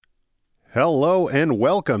Hello and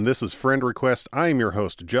welcome. This is Friend Request. I'm your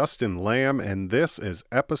host, Justin Lamb, and this is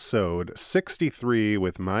episode 63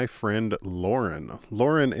 with my friend Lauren.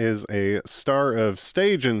 Lauren is a star of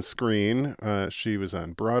stage and screen. She was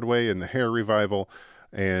on Broadway in the Hair Revival,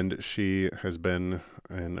 and she has been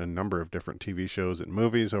in a number of different TV shows and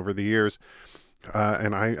movies over the years.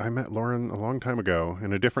 And I met Lauren a long time ago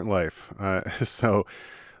in a different life. So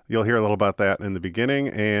you'll hear a little about that in the beginning,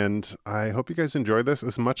 and I hope you guys enjoyed this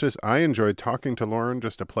as much as I enjoyed talking to Lauren.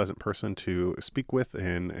 Just a pleasant person to speak with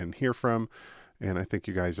and hear from, and I think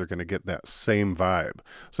you guys are going to get that same vibe.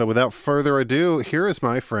 So without further ado, here is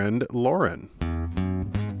my friend Lauren.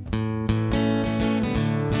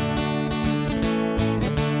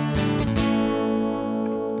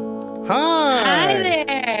 Hi! Hi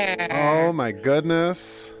there! Oh my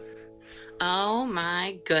goodness. Oh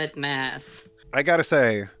my goodness. I gotta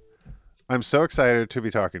say, I'm so excited to be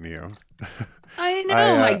talking to you. I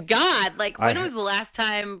know, my God. Like, when was the last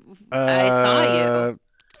time I saw you?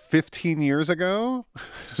 15 years ago?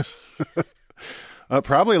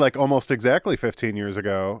 Probably like almost exactly 15 years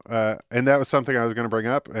ago. And that was something I was going to bring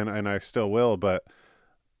up, and I still will. But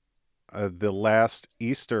the last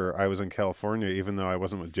Easter I was in California, even though I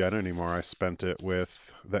wasn't with Jenna anymore, I spent it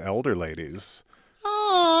with the elder ladies.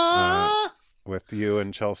 Aww. With you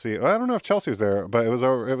and Chelsea. Well, I don't know if Chelsea was there, but it was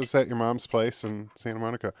at your mom's place in Santa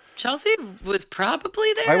Monica. Chelsea was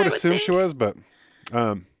probably there. I would assume she was, but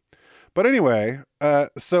anyway,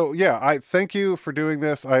 so yeah, I thank you for doing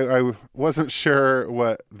this. I wasn't sure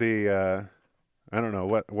what the I don't know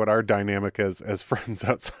what our dynamic is as friends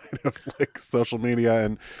outside of like social media,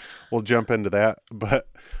 and we'll jump into that. But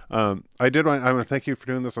I want to thank you for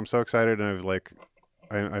doing this. I'm so excited, and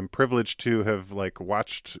I'm privileged to have like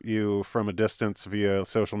watched you from a distance via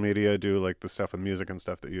social media do like the stuff with music and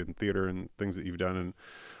stuff that you in theater and things that you've done,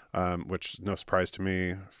 and which is no surprise to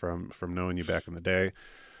me from knowing you back in the day.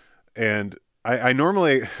 And I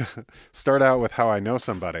normally start out with how I know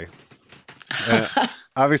somebody.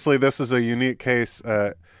 Obviously, this is a unique case.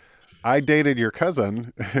 I dated your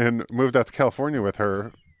cousin and moved out to California with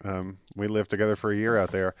her. We lived together for a year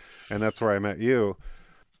out there, and that's where I met you.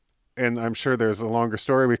 And I'm sure there's a longer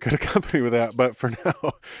story we could accompany with that, but for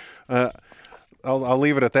now, I'll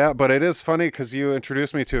leave it at that. But it is funny because you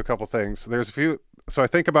introduced me to a couple things. There's a few. So I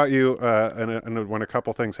think about you and when a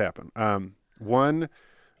couple things happen. One,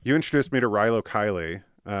 you introduced me to Rilo Kiley.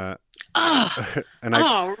 And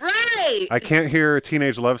all right. I can't hear a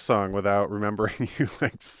Teenage Love Song without remembering you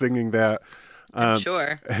like singing that. I'm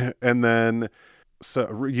sure. And then.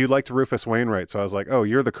 So you liked Rufus Wainwright, so I was like, "Oh,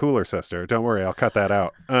 you're the cooler sister. Don't worry, I'll cut that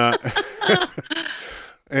out."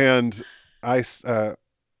 And I,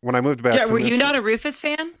 when I moved back, Were you not a Rufus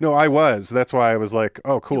fan? No, I was. That's why I was like,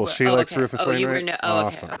 "Oh, cool. She likes okay. Rufus Wainwright." You were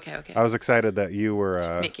awesome. Okay. I was excited that you were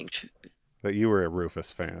that you were a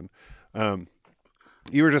Rufus fan.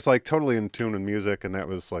 You were just like totally in tune with music, and that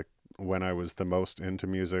was like when I was the most into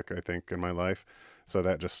music, I think, in my life. So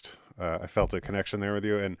that just I felt a connection there with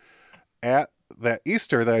you, and at that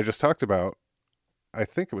Easter that I just talked about, I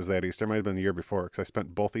think it was that Easter. It might have been the year before because I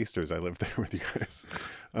spent both Easters I lived there with you guys.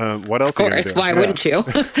 What else? Of course. Why wouldn't you?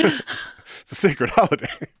 It's a sacred holiday.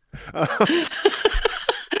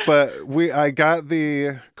 But I got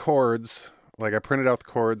the chords. Like I printed out the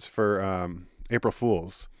chords for April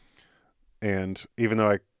Fools, and even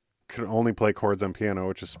though I could only play chords on piano,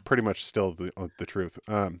 which is pretty much still the truth,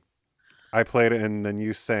 I played it, and then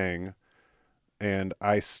you sang. And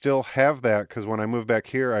I still have that because when I moved back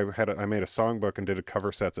here, I made a songbook and did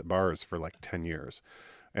cover sets at bars for like 10 years.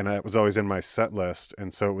 And that was always in my set list.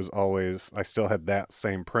 And so it was always, I still had that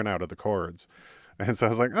same printout of the chords. And so I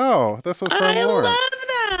was like, oh, this was from Lauren. I love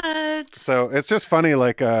that. So it's just funny,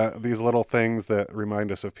 like these little things that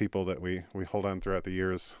remind us of people that we hold on throughout the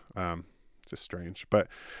years. It's just strange. But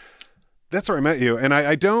that's where I met you. And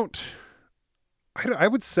I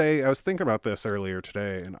would say, I was thinking about this earlier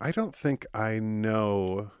today, and I don't think I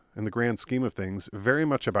know, in the grand scheme of things, very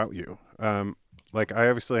much about you. Like,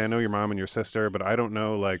 I know your mom and your sister, but I don't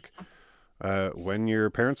know, like, when your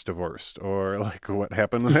parents divorced, or, like, what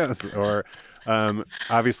happened with that, or,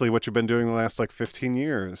 obviously, what you've been doing the last, like, 15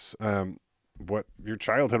 years, what your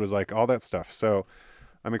childhood was like, all that stuff. So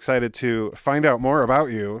I'm excited to find out more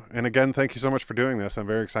about you. And again, thank you so much for doing this. I'm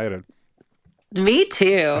very excited. Me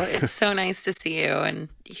too. It's so nice to see you and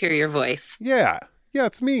hear your voice. Yeah,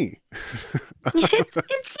 it's me.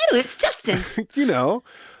 it's you. It's Justin. You know,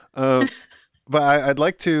 but I'd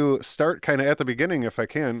like to start kind of at the beginning if I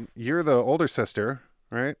can. You're the older sister,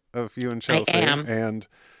 right, of you and Chelsea. I am. And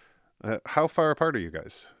how far apart are you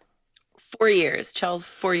guys? 4 years. Chel's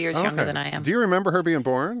 4 years younger than I am. Do you remember her being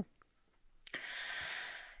born?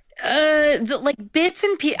 the like bits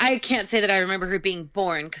and pieces. I can't say that I remember her being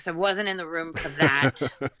born because I wasn't in the room for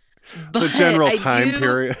that. The general time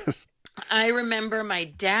period. I remember my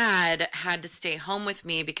dad had to stay home with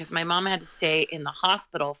me because my mom had to stay in the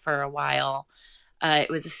hospital for a while. It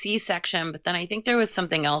was a C-section, but then I think there was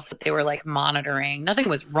something else that they were like monitoring. Nothing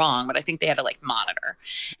was wrong, but I think they had to like monitor.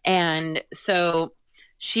 And so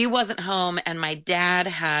she wasn't home, and my dad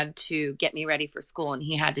had to get me ready for school, and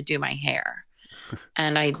he had to do my hair.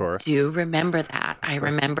 And I do remember that. I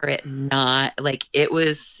remember it not like it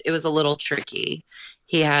was a little tricky.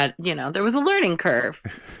 He had, there was a learning curve.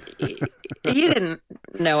 He didn't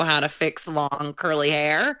know how to fix long curly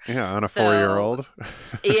hair. Yeah, on a 4-year-old.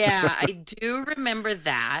 Yeah, I do remember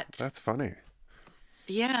that. That's funny.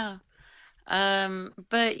 Yeah.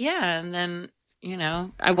 But yeah, and then,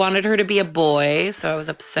 I wanted her to be a boy, so I was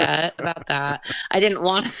upset about that. I didn't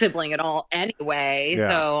want a sibling at all anyway. Yeah.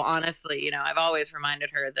 So honestly, I've always reminded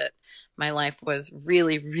her that my life was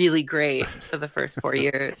really, really great for the first 4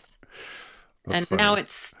 years. That's funny. Now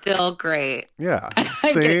it's still great. Yeah.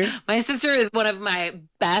 See? My sister is one of my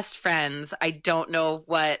best friends. I don't know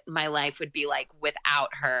what my life would be like without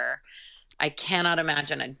her. I cannot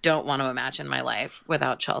imagine. I don't want to imagine my life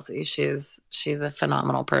without Chelsea. She's a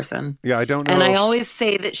phenomenal person. Yeah, I don't know. And I always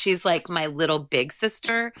say that she's like my little big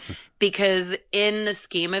sister because in the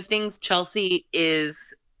scheme of things, Chelsea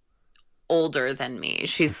is older than me.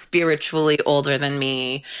 She's spiritually older than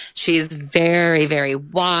me. She's very, very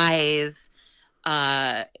wise.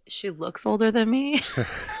 She looks older than me.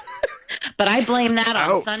 But I blame that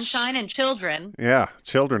on sunshine and children. Yeah,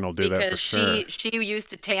 children will do that for sure. Because she used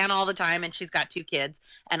to tan all the time, and she's got 2 kids,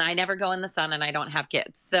 and I never go in the sun, and I don't have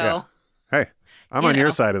kids. So, hey, I'm on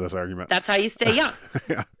your side of this argument. That's how you stay young.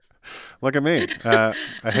 Yeah, look at me. I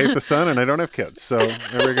hate the sun, and I don't have kids. So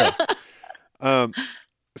there we go.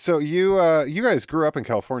 So you guys grew up in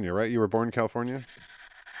California, right? You were born in California?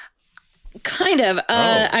 Kind of.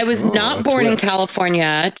 I was not born in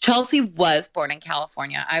California. Chelsea was born in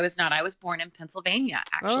California. I was not. I was born in Pennsylvania,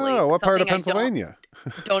 actually. Oh, what part of Pennsylvania?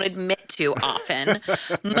 Don't admit to often.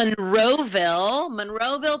 Monroeville,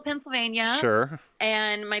 Pennsylvania. Sure.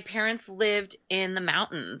 And my parents lived in the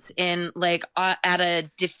mountains in like at a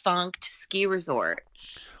defunct ski resort.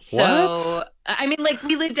 So, what? I mean, like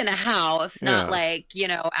we lived in a house, not like,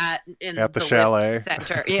 at the chalet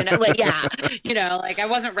center, like I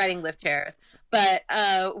wasn't renting lift chairs, but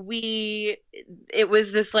it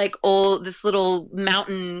was this like this little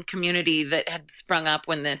mountain community that had sprung up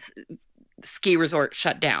when this ski resort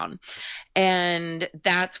shut down. And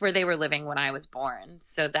that's where they were living when I was born.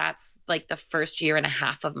 So that's like the first year and a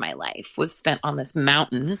half of my life was spent on this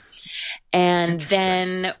mountain. And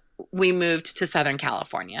then we moved to Southern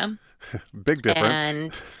California. Big difference.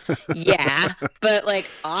 And yeah, but like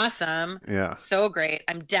awesome. Yeah. So great.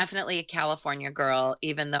 I'm definitely a California girl,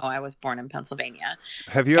 even though I was born in Pennsylvania.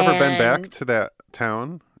 Have you ever been back to that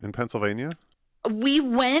town in Pennsylvania? We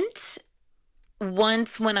went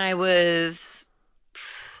once when I was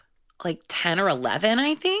like 10 or 11,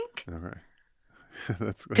 I think. Okay.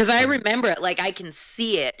 Because I remember it, like I can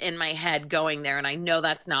see it in my head going there, and I know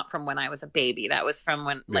that's not from when I was a baby. That was from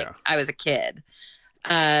when I was a kid.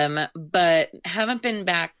 But haven't been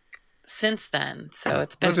back since then, so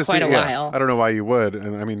it's been quite a while. I don't know why you would,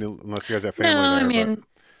 and I mean, unless you guys have family there. I mean,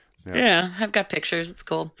 yeah, I've got pictures. It's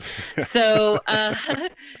cool. So,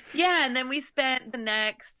 and then we spent the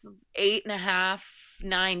next 8.5,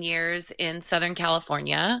 9 years in Southern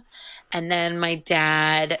California. And then my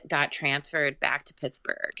dad got transferred back to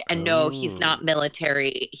Pittsburgh. And no, he's not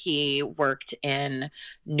military. He worked in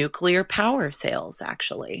nuclear power sales,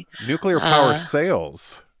 actually. Nuclear power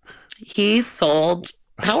sales? He sold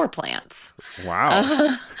power plants.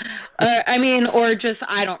 Wow. I mean, or just,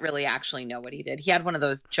 I don't really actually know what he did. He had one of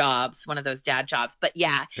those jobs, one of those dad jobs. But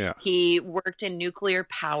yeah. He worked in nuclear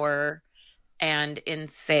power and in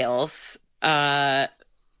sales.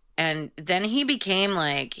 And then he became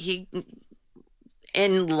like,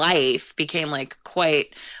 in life became like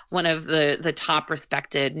quite one of the top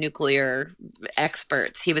respected nuclear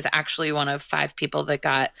experts. He was actually one of 5 people that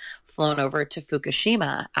got flown over to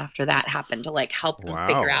Fukushima after that happened to like help them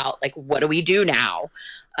figure out like, what do we do now?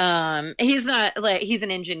 He's not like, he's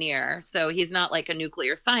an engineer, so he's not like a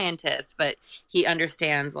nuclear scientist, but he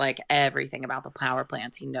understands like everything about the power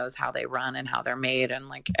plants. He knows how they run and how they're made and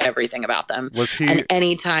like everything about them. And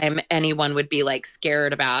anytime anyone would be like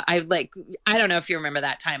scared about, I don't know if you remember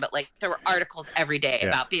that time, but like there were articles every day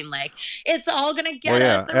about being like, it's all gonna get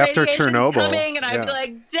us. The after radiation's Chernobyl coming, and I'd be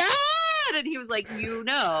like, Dad, And he was like, you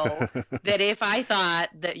know, that if I thought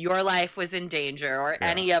that your life was in danger or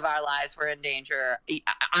any of our lives were in danger,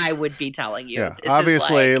 I would be telling you. Yeah.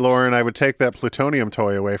 Obviously, Lauren, I would take that plutonium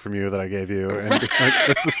toy away from you that I gave you and be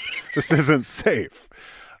like, this isn't safe.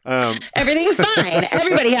 Everything's fine.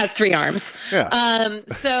 Everybody has 3 arms. Yeah.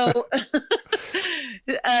 So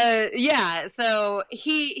so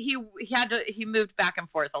he moved back and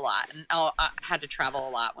forth a lot, and had to travel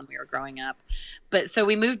a lot when we were growing up. But so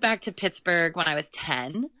we moved back to Pittsburgh when I was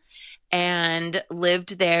 10 and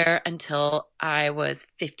lived there until I was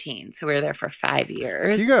 15. So we were there for 5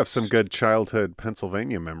 years. So you have some good childhood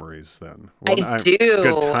Pennsylvania memories then. I do.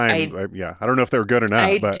 Good time. I don't know if they were good or not.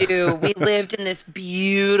 I do. We lived in this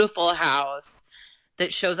beautiful house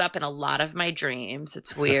that shows up in a lot of my dreams.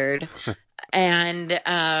 It's weird. And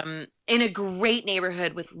in a great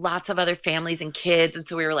neighborhood with lots of other families and kids. And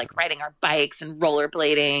so we were like riding our bikes and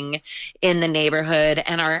rollerblading in the neighborhood.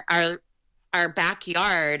 And our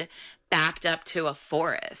backyard backed up to a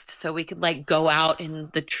forest, so we could like go out in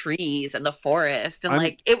the trees and the forest, and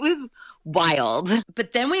like it was wild.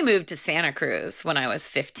 But then we moved to Santa Cruz when I was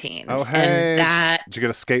 15. Oh, hey. And did you get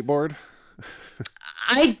a skateboard?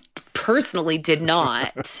 I personally did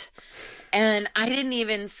not. And I didn't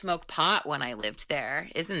even smoke pot when I lived there.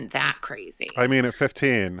 Isn't that crazy? I mean, at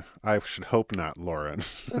 15, I should hope not, Lauren.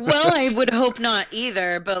 Well, I would hope not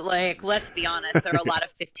either. But like, let's be honest, there are a lot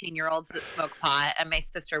of 15-year-olds that smoke pot. And my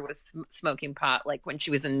sister was smoking pot like when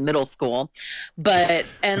she was in middle school.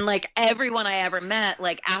 And like everyone I ever met,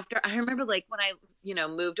 like after, I remember like when I,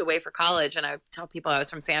 moved away for college, and I would tell people I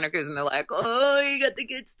was from Santa Cruz, and they're like, oh, you got the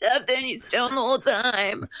good stuff, then you stoned the whole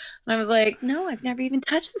time. And I was like, no, I've never even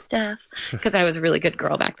touched the stuff, because I was a really good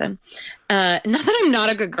girl back then. Not that I'm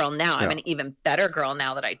not a good girl now. Yeah. I'm an even better girl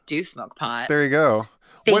now that I do smoke pot. There you go.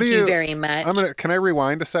 Thank you very much. Can I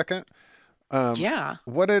rewind a second? Yeah.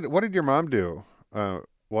 What did your mom do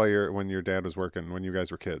when your dad was working, when you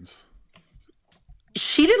guys were kids?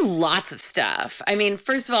 She did lots of stuff. I mean,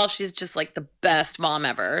 first of all, she's just like the best mom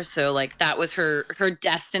ever. So like that was her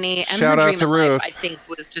destiny, and Shout her out dream to in Ruth. life, I think,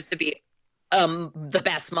 was just to be the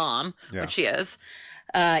best mom, which she is.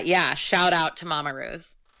 Shout out to Mama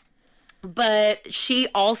Ruth. But she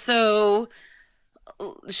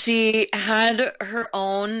had her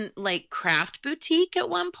own like craft boutique at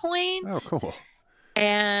one point. Oh, cool.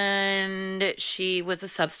 And she was a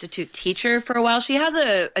substitute teacher for a while. She has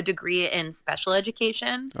a degree in special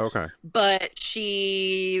education. Okay. But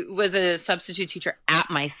she was a substitute teacher at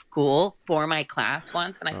my school for my class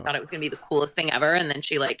once, and I thought it was going to be the coolest thing ever. And then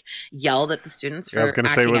she like yelled at the students for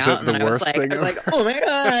acting out. And then I was like, oh my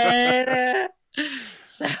God.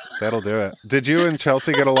 So that'll do it. Did you and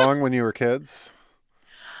Chelsea get along when you were kids?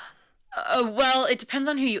 Well, it depends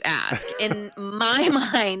on who you ask. In my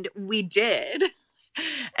mind, we did.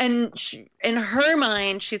 And in her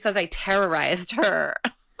mind, she says I terrorized her.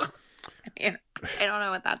 I mean, I don't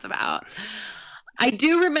know what that's about. I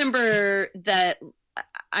do remember that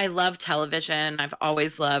I love television. I've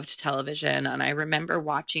always loved television. And I remember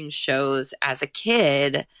watching shows as a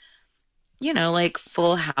kid, like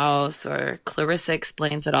Full House or Clarissa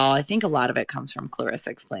Explains It All. I think a lot of it comes from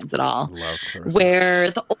Clarissa Explains It All. Love Clarissa. Where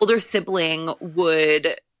the older sibling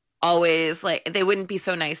would always they wouldn't be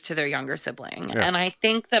so nice to their younger sibling. Yeah. And I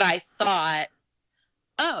think that I thought,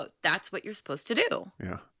 oh, that's what you're supposed to do.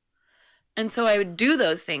 Yeah. And so I would do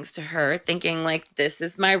those things to her thinking like, this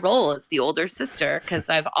is my role as the older sister. Cause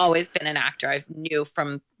I've always been an actor. I knew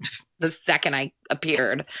from the second I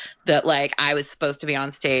appeared that like I was supposed to be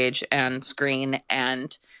on stage and screen.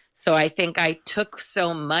 And so I think I took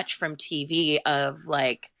so much from TV of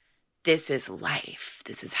like, this is life.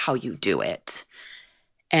 This is how you do it.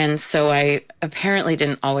 And so I apparently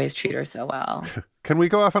didn't always treat her so well. Can we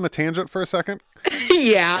go off on a tangent for a second?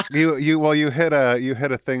 Yeah. You hit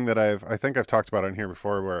a thing that I think I've talked about on here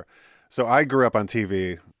before, so I grew up on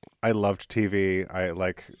TV. I loved TV. I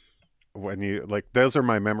like those are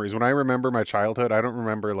my memories. When I remember my childhood, I don't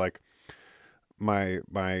remember like my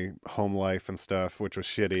home life and stuff, which was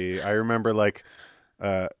shitty. I remember like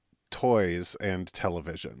toys and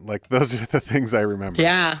television. Like those are the things I remember.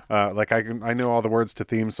 Yeah. Like I know all the words to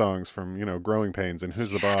theme songs from, Growing Pains and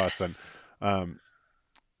Who's the Boss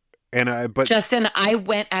but Justin, I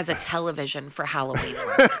went as a television for Halloween.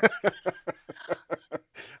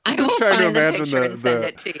 I will find the picture and send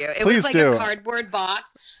it to you. It was like a cardboard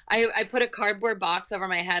box. I put a cardboard box over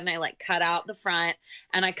my head and I like cut out the front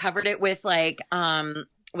and I covered it with like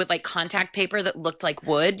contact paper that looked like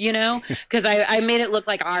wood, because I made it look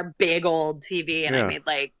like our big old TV and I made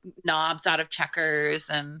like knobs out of checkers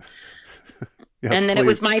and then it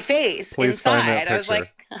was my face inside. I was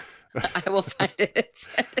like, I will find it.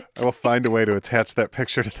 I will find a way to attach that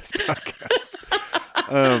picture to this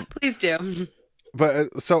podcast. Please do.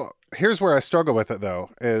 But so here's where I struggle with it, though,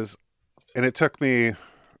 and it took me,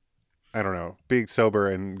 I don't know, being sober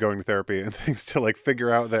and going to therapy and things to like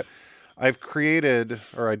figure out that I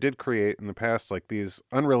did create in the past, like these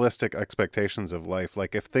unrealistic expectations of life.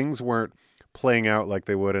 Like if things weren't playing out like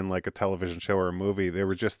they would in like a television show or a movie, there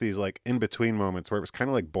were just these like in between moments where it was kind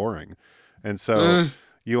of like boring. And so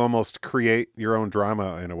you almost create your own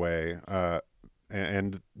drama in a way.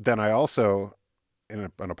 And then I also,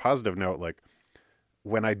 on a positive note, like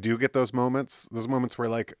when I do get those moments where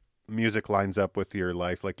like music lines up with your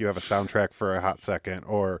life, like you have a soundtrack for a hot second,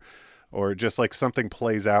 or just like something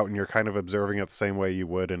plays out and you're kind of observing it the same way you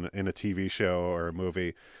would in a TV show or a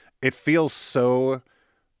movie. It feels so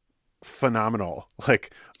phenomenal.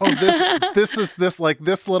 Like, oh,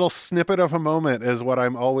 this little snippet of a moment is what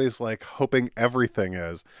I'm always like hoping everything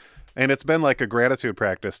is. And it's been like a gratitude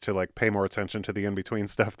practice to like pay more attention to the in-between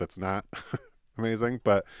stuff that's not amazing.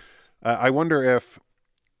 But I wonder if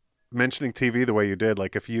mentioning TV the way you did,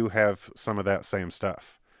 like if you have some of that same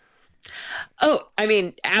stuff. Oh, I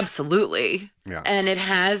mean, absolutely. Yeah. And it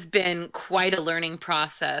has been quite a learning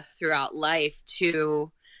process throughout life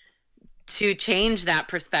to change that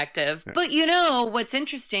perspective. Yeah. But you know, what's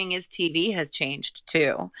interesting is TV has changed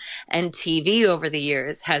too. And TV over the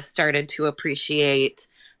years has started to appreciate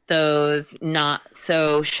those not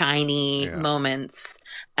so shiny moments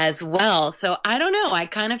as well. So I don't know. I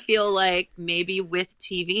kind of feel like maybe with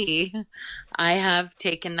TV, I have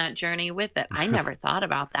taken that journey with it. I never thought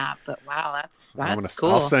about that, but wow, that's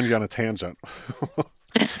cool. I'll send you on a tangent.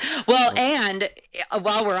 Well, and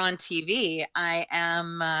while we're on TV, I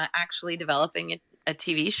am actually developing a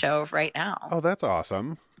TV show right now. Oh, that's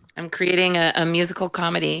awesome. I'm creating a musical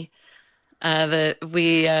comedy that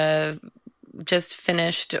we just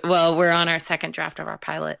finished. Well, we're on our second draft of our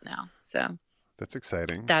pilot now. So that's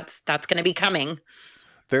exciting. That's going to be coming.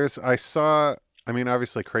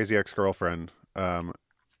 Obviously Crazy Ex-Girlfriend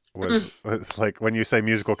was like, when you say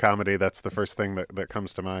musical comedy, that's the first thing that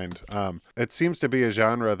comes to mind. It seems to be a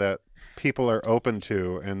genre that people are open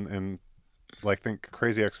to, and like think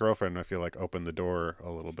Crazy Ex-Girlfriend, I feel like opened the door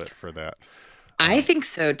a little bit for that. I think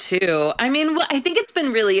so too. I mean, I think it's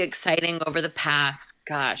been really exciting over the past,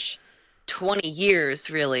 20 years,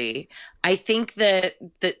 really. I think that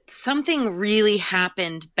something really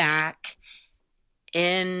happened back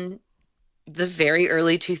in the very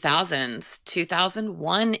early 2000s.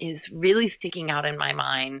 2001 is really sticking out in my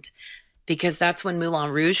mind because that's when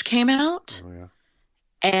Moulin Rouge came out. Oh, yeah.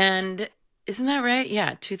 And isn't that right?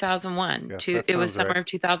 Yeah, 2001. Yeah, it was summer of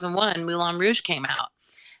 2001. Moulin Rouge came out.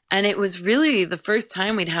 And it was really the first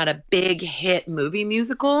time we'd had a big hit movie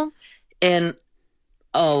musical in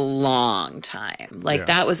a long time. Like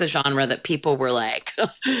that was a genre that people were like,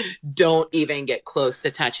 don't even get close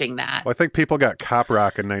to touching that. Well, I think people got cop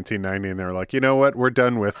rock in 1990 and they were like, you know what? We're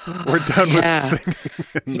done with singing.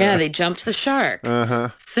 Yeah, they jumped the shark. Uh-huh.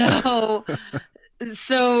 So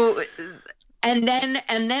and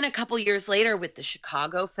then a couple years later with the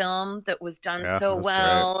Chicago film that was done so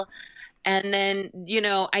well. Great. And then,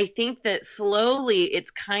 I think that slowly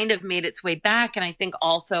it's kind of made its way back. And I think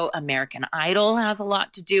also American Idol has a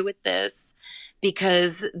lot to do with this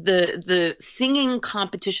because the singing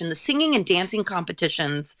competition, the singing and dancing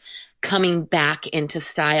competitions coming back into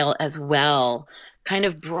style as well kind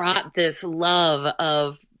of brought this love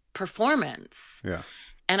of performance. Yeah.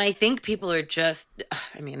 And I think people are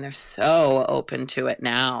they're so open to it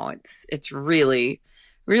now. It's really,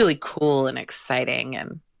 really cool and exciting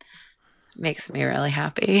and makes me really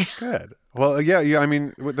happy. Good. Well, yeah. I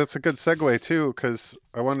mean, that's a good segue too, because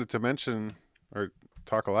I wanted to mention or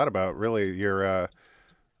talk a lot about really your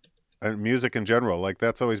music in general. Like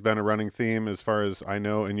that's always been a running theme as far as I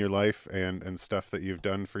know in your life and stuff that you've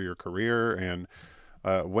done for your career. And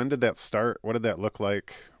when did that start? What did that look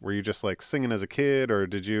like? Were you just like singing as a kid, or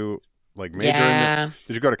did you like major in it?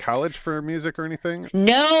 Did you go to college for music or anything?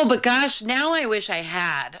 No, but gosh, now I wish I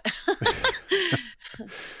had.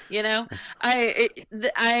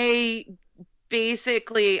 I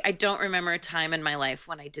basically, I don't remember a time in my life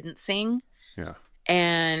when I didn't sing. Yeah.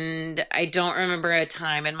 And I don't remember a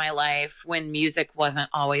time in my life when music wasn't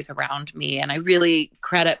always around me. And I really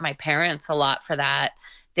credit my parents a lot for that.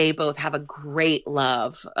 They both have a great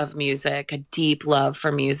love of music, a deep love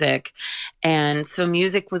for music. And so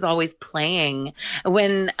music was always playing.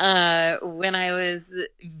 When I was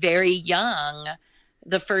very young,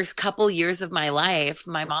 the first couple years of my life,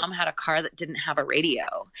 my mom had a car that didn't have a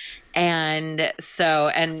radio. And so,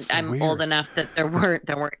 and I'm weird. Old enough that there weren't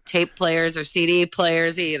tape players or CD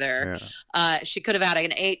players either. Yeah. She could have had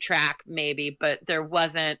an 8-track maybe, but there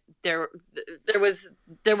wasn't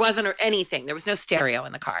anything. There was no stereo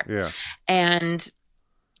in the car. Yeah. And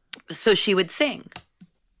so she would sing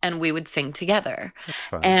and we would sing together.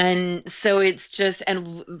 And so it's just,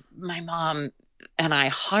 and my mom and I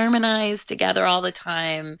harmonize together all the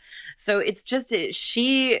time. So it's just,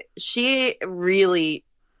 she really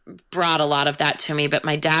brought a lot of that to me, but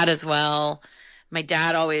my dad as well. My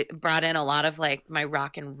dad always brought in a lot of like my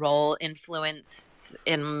rock and roll influence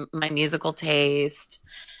in my musical taste.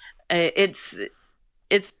 It's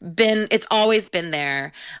always been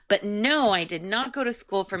there. But no, I did not go to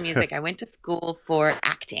school for music. I went to school for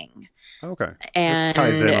acting. Okay. And it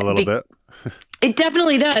ties in a little bit. It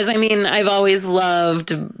definitely does. I mean, I've always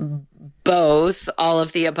loved both, all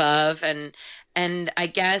of the above. And I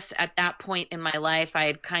guess at that point in my life, I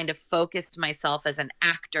had kind of focused myself as an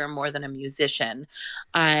actor more than a musician.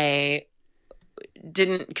 I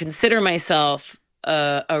didn't consider myself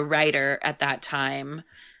a writer at that time.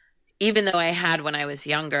 Even though I had when I was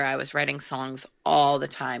younger, I was writing songs all the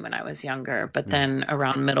time when I was younger. But then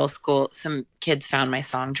around middle school, some kids found my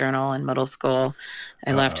song journal in middle school.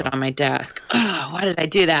 I left it on my desk. Oh, why did I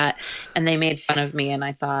do that? And they made fun of me. And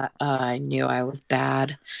I thought, I knew I was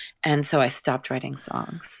bad. And so I stopped writing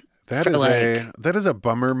songs. That is a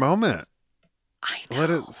bummer moment. I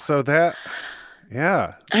know.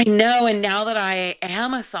 Yeah. I know. And now that I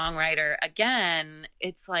am a songwriter again,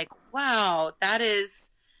 it's like, wow, that is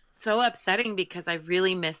so upsetting because I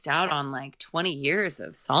really missed out on like 20 years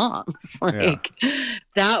of songs.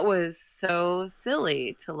 That was so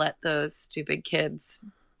silly to let those stupid kids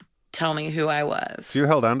tell me who I was. So you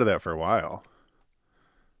held on to that for a while.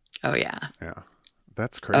 Oh yeah. Yeah.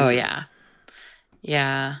 That's crazy. Oh yeah.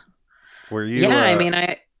 Yeah. Were you? Yeah. I mean,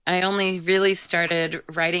 I only really started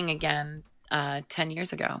writing again 10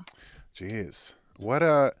 years ago. Jeez. What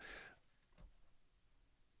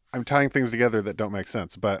I'm tying things together that don't make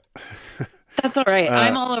sense, but that's all right.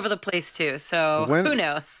 I'm all over the place too. So who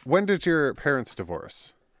knows? When did your parents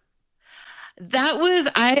divorce? That was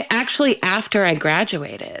after I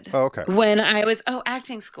graduated. Oh, okay. When I was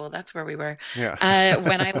acting school. That's where we were. Yeah.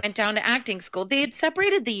 When I went down to acting school, they had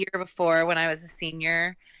separated the year before when I was a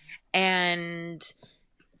senior, and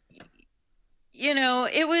you know,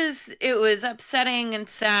 it was upsetting and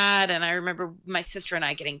sad. And I remember my sister and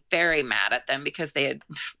I getting very mad at them because they had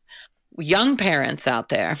young parents out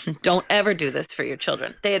there. Don't ever do this for your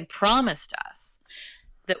children. They had promised us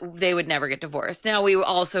that they would never get divorced. Now, we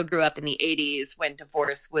also grew up in the 80s when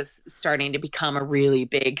divorce was starting to become a really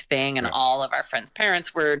big thing, and all of our friends'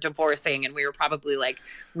 parents were divorcing, and we were probably like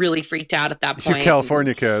really freaked out at that point. You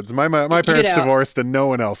California kids. My parents divorced and no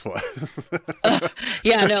one else was.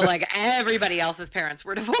 Yeah, no, like everybody else's parents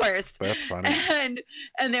were divorced. That's funny.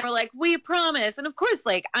 And they were like, we promise. And of course,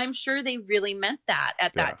 like, I'm sure they really meant that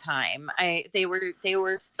at that time. They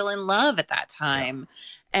were still in love at that time. Yeah.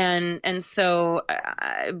 And so,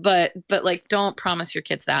 but like, don't promise your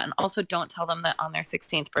kids that. And also don't tell them that on their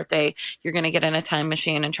 16th birthday, you're going to get in a time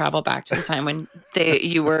machine and travel back to the time when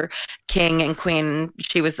you were king and queen.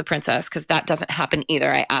 She was the princess. Cause that doesn't happen either.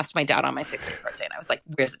 I asked my dad on my 16th birthday and I was like,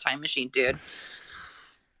 where's the time machine, dude?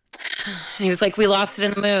 And he was like, we lost it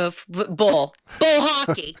in the move. Bull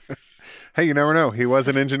hockey. Hey, you never know. He was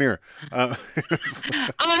an engineer. I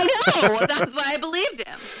know. That's why I believed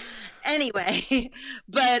him. Anyway,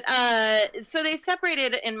 but so they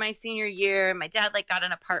separated in my senior year. My dad like got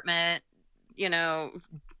an apartment, you know,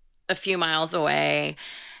 a few miles away.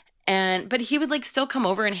 But he would like still come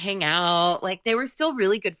over and hang out. Like they were still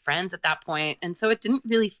really good friends at that point. And so it didn't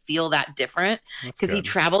really feel that different because he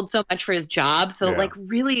traveled so much for his job. So like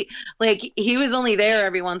really like he was only there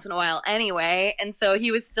every once in a while anyway. And so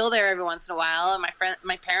he was still there every once in a while. And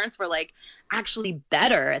my parents were like actually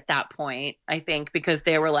better at that point, I think, because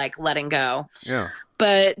they were like letting go. Yeah.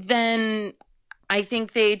 But then I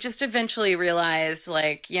think they just eventually realized,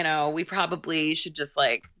 like, you know, we probably should just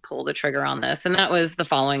like pull the trigger on this. And that was the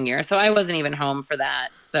following year. So I wasn't even home for that.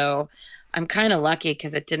 So I'm kind of lucky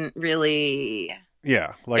because it didn't really.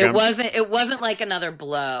 Yeah. Like it wasn't like another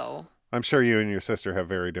blow. I'm sure you and your sister have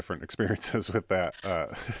very different experiences with that.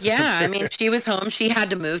 Yeah. I mean, she was home. She had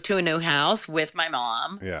to move to a new house with my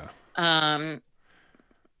mom. Yeah.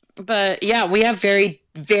 But yeah, we have very,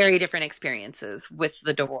 very different experiences with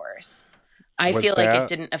the divorce. I feel like it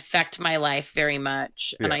didn't affect my life very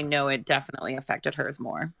much, and I know it definitely affected hers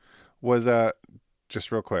more. Was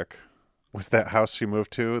just real quick, was that house she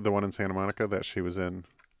moved to the one in Santa Monica that she was in?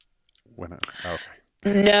 Okay.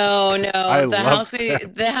 No.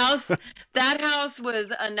 That house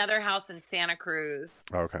was another house in Santa Cruz.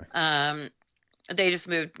 Okay. They just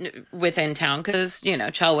moved within town because,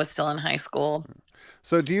 Chell was still in high school.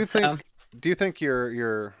 So do you think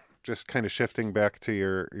you're just kind of shifting back to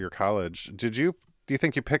your college? Do you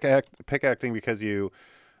think you pick acting because you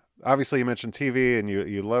mentioned TV and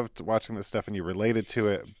you loved watching this stuff and you related to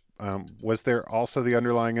it? Was there also the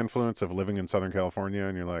underlying influence of living in Southern California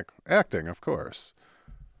and you're like, acting, of course?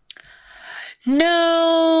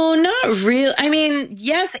 No, not really. I mean,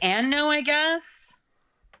 yes and no, I guess.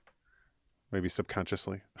 Maybe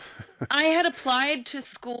subconsciously. I had applied to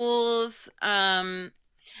schools. Well,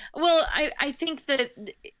 I think that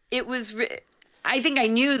it was. I think I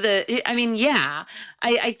knew that. I mean, yeah.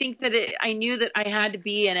 I think that I knew that I had to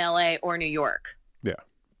be in LA or New York. Yeah.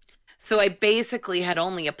 So I basically had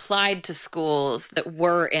only applied to schools that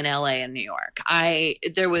were in LA and New York.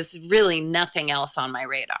 There was really nothing else on my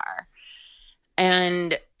radar.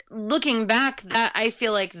 And looking back, that I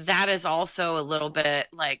feel like that is also a little bit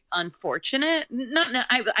like unfortunate.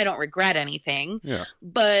 I don't regret anything. Yeah.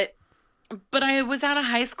 But I was at a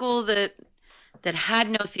high school that had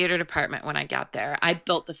no theater department when I got there. I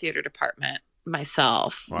built the theater department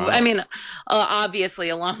myself. Wow. I mean, obviously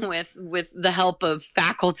along with the help of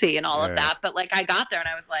faculty and all of that. But like I got there and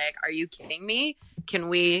I was like, "Are you kidding me? Can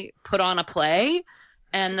we put on a play?"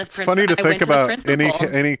 And it's funny to think about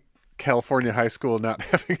any California high school not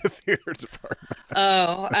having a theater department.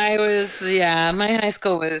 Oh, my high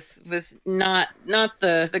school was not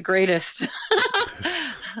the greatest.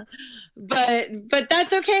 But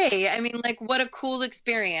that's okay. I mean, like, what a cool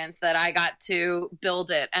experience that I got to build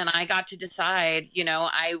it and I got to decide,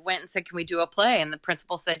 I went and said, "Can we do a play?" And the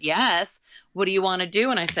principal said, "Yes. What do you want to do?"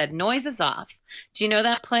 And I said, "Noise is Off." Do you know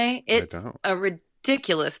that play? It's a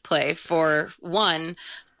ridiculous play for one,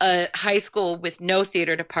 a high school with no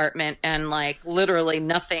theater department and like literally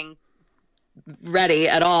nothing ready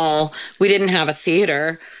at all. We didn't have a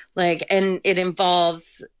theater. And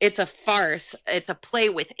it's a farce. It's a play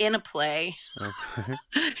within a play. Okay.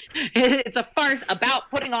 It's a farce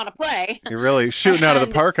about putting on a play. You're really shooting out of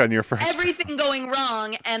the park on your first. Everything going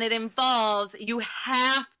wrong, and it involves you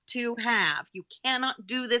cannot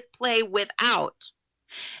do this play without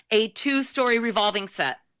a 2-story revolving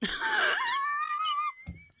set.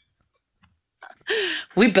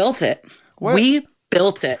 We built it. What? We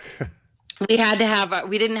built it. We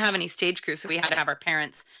didn't have any stage crew, so we had to have our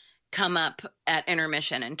parents come up at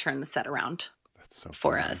intermission and turn the set around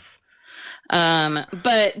for us.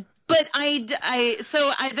 But I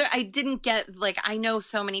didn't get, like, I know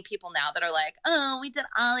so many people now that are like, "Oh, we did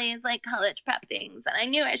all these like college prep things and I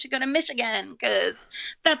knew I should go to Michigan because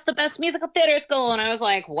that's the best musical theater school." And I was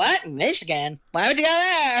like, "What? Michigan? Why would you go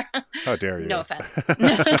there?" How dare you? No offense.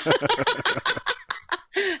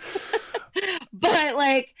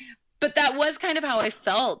 But that was kind of how I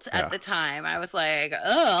felt at the time. I was like,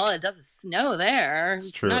 "Oh, it doesn't snow there.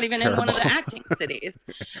 It's not even in one of the acting cities."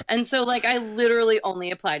 And so like I literally only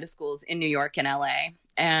applied to schools in New York and LA.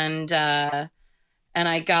 And I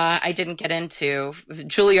didn't get into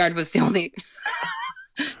Juilliard. Was the only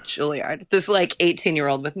Juilliard. This like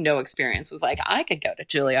 18-year-old with no experience was like, "I could go to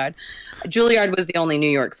Juilliard." Juilliard was the only New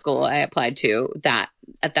York school I applied to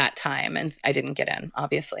at that time, and I didn't get in,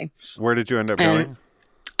 obviously. Where did you end up going?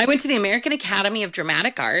 I went to the American Academy of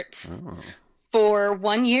Dramatic Arts for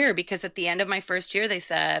 1 year because at the end of my first year, they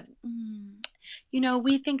said,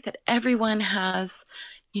 "We think that everyone has,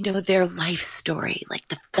 their life story, like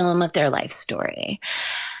the film of their life story.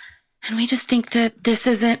 And we just think that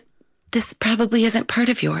this probably isn't part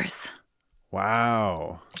of yours."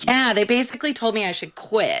 Wow. Yeah, they basically told me I should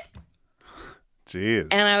quit. Jeez.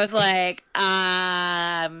 And I was like,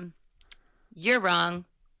 "You're wrong.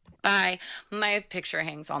 Bye." My picture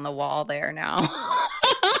hangs on the wall there now.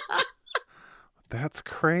 That's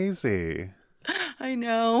crazy. I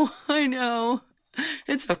know.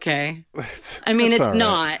 It's okay. I mean, it's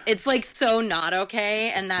not. Right. It's like so not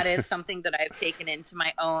okay. And that is something that I've taken into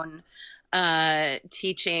my own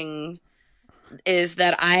teaching, is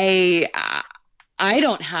that I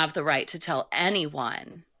don't have the right to tell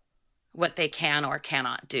anyone what they can or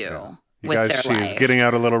cannot do. Yeah. She's getting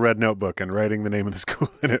out a little red notebook and writing the name of the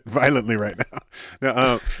school in it violently right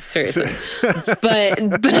now. Seriously.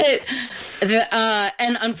 And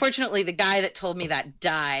unfortunately, the guy that told me that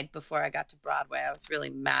died before I got to Broadway. I was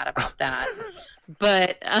really mad about that.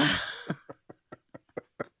 But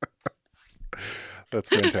that's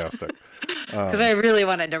fantastic. Because I really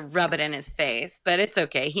wanted to rub it in his face, but it's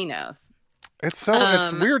okay. He knows. It's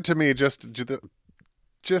weird to me.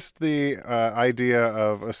 just the idea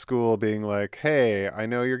of a school being like, hey, I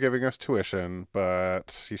know you're giving us tuition,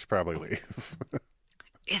 but you should probably leave.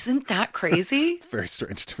 Isn't that crazy? It's very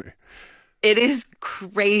strange to me. It is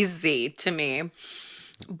crazy to me.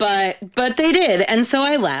 But they did. And so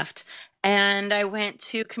I left. And I went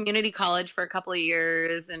to community college for a couple of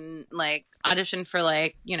years and like auditioned for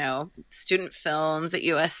like, you know, student films at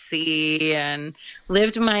USC and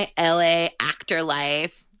lived my LA actor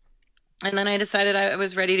life. And then I decided I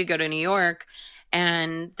was ready to go to New York.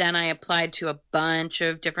 And then I applied to a bunch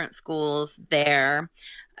of different schools there.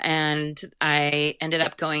 And I ended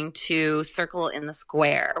up going to Circle in the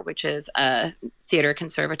Square, which is a theater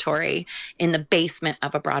conservatory in the basement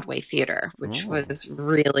of a Broadway theater, which was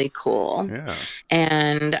really cool. Yeah.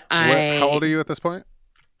 And how old are you at this point?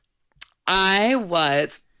 I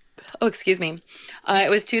was, it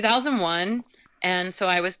was 2001. And so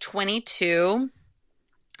I was 22.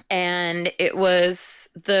 And it was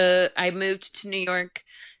I moved to New York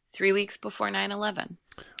 3 weeks before 9/11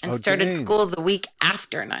 and started school the week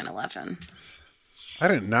after 9/11. I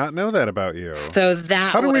did not know that about you. So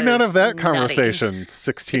how did we not have that conversation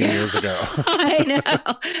 16 years ago? I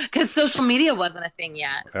know, because social media wasn't a thing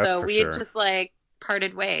yet. So we had just like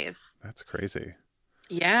parted ways. That's crazy.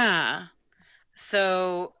 Yeah.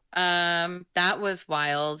 So that was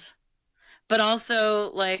wild. But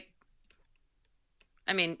also like,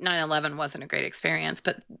 I mean, 9/11 wasn't a great experience,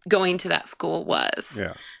 but going to that school was.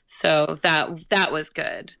 Yeah. So that was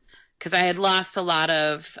good because I had lost a lot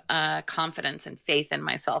of confidence and faith in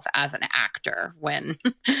myself as an actor when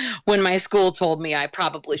my school told me I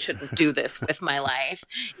probably shouldn't do this with my life.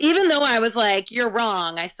 Even though I was like, you're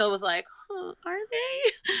wrong, I still was like, oh, are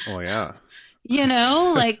they? Well, yeah. You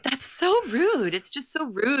know, like that's so rude. It's just so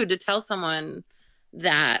rude to tell someone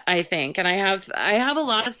that, I think. And I have a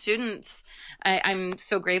lot of students. I'm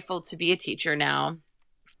so grateful to be a teacher now,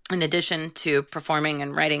 in addition to performing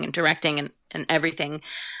and writing and directing and everything.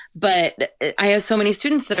 But I have so many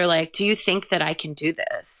students that are like, do you think that I can do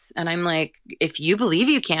this? And I'm like, if you believe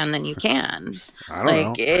you can, then you can. I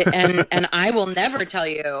don't know. And I will never tell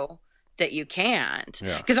you that you can't.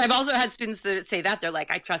 Because I've also had students that say that. They're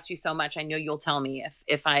like, I trust you so much. I know you'll tell me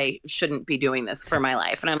if I shouldn't be doing this for my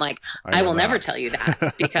life. And I'm like, I will never tell you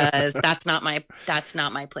that because that's not my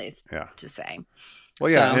place to say.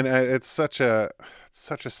 Well, yeah. And it's such a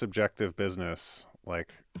subjective business.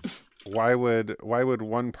 Like, why would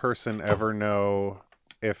one person ever know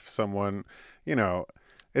if someone, you know,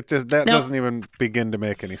 doesn't even begin to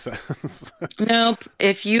make any sense. Nope.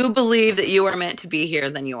 If you believe that you are meant to be here,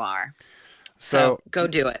 then you are. So go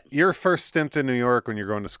do it. Your first stint in New York when you're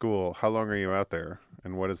going to school, how long are you out there?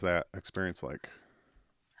 And what is that experience like?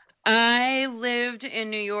 I lived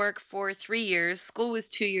in New York for 3 years. School was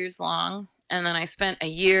 2 years long. And then I spent a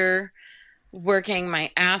year working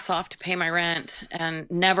my ass off to pay my rent and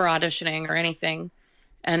never auditioning or anything.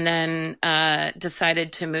 And then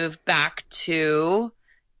decided to move back to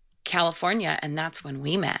California. And that's when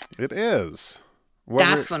we met. It is.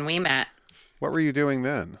 When we met. What were you doing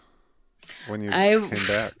then when you came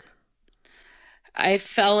back? I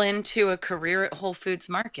fell into a career at Whole Foods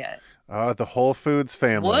Market. The Whole Foods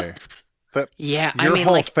family. Whoops. Your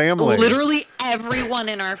whole family. Literally everyone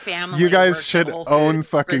in our family. You guys should own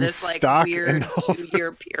fucking this, stock in Whole Foods.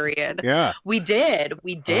 2-year period. Yeah. We did. Oh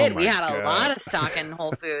we had a lot of stock in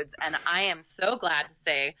Whole Foods. And I am so glad to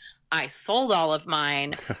say I sold all of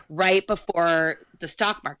mine right before the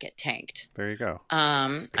stock market tanked. There you go.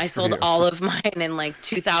 I sold all of mine in like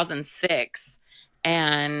 2006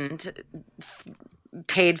 and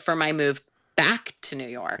paid for my move back to New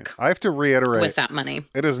York. I have to reiterate with that money.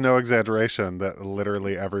 It is no exaggeration that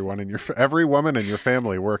literally every woman in your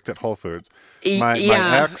family worked at Whole Foods. My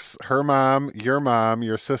ex, her mom,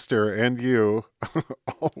 your sister, and you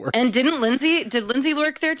all worked. And did Lindsay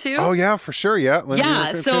work there too? Oh yeah, for sure. Yeah.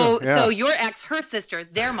 Lindsay so your ex, her sister,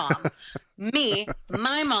 their mom, me,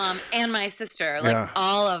 my mom, and my sister,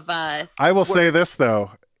 all of us. I will say this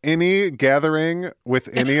though. Any gathering with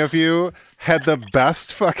any of you had the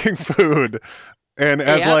best fucking food. And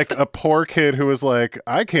as like a poor kid who was like,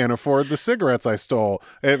 I can't afford the cigarettes I stole.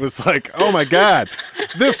 It was like, oh my God,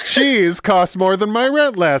 this cheese cost more than my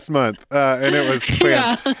rent last month. And it was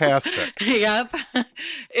fantastic. Yep.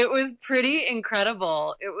 It was pretty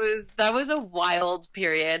incredible. That was a wild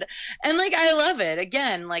period. And like, I love it.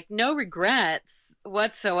 Again, like no regrets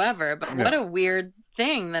whatsoever, but what a weird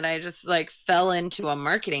thing that I just like fell into a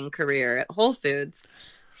marketing career at Whole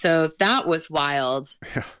Foods. So that was wild.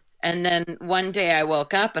 Yeah. And then one day I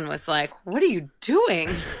woke up and was like, what are you doing?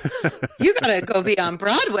 You gotta go be on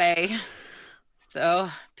Broadway. So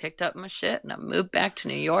picked up my shit and I moved back to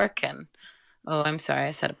New York and Oh, I'm sorry.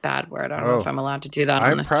 I said a bad word. I don't know if I'm allowed to do that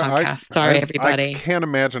on this podcast. Sorry, everybody. I can't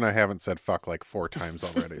imagine I haven't said fuck like 4 times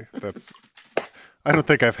already. I don't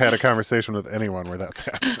think I've had a conversation with anyone where that's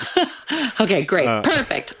happened. Okay, great.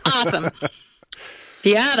 Perfect. Awesome.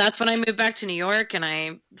 Yeah, that's when I moved back to New York and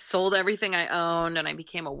I sold everything I owned and I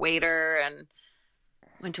became a waiter and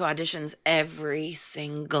went to auditions every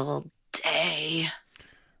single day.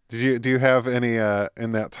 Do you have any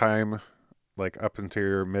in that time, like up into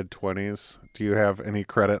your mid-20s, do you have any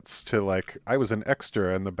credits to like I was an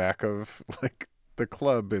extra in the back of like the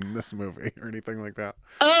club in this movie or anything like that?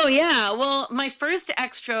 Oh yeah, well, my first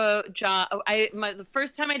extra job, the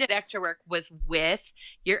first time I did extra work was with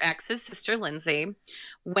your ex's sister Lindsay.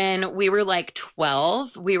 When we were like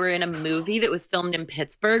 12, we were in a movie that was filmed in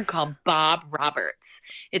Pittsburgh called Bob Roberts.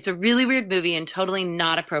 It's a really weird movie and totally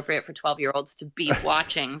not appropriate for 12-year-olds to be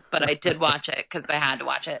watching, but I did watch it because I had to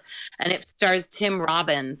watch it. And it stars Tim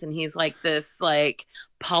Robbins, and he's like this like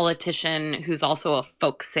politician who's also a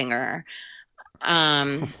folk singer.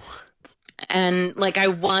 And like I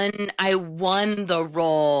won the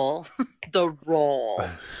role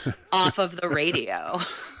off of the radio.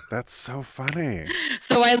 That's so funny.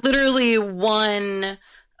 So I literally won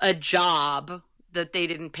a job that they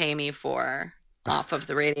didn't pay me for off of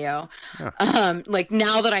the radio. Yeah. Like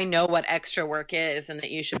now that I know what extra work is and that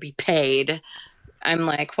you should be paid, I'm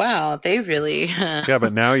like, wow, they really. Yeah,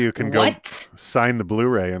 but now you can go sign the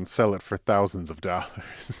Blu-ray and sell it for thousands of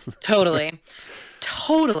dollars. Totally.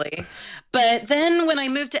 But then when I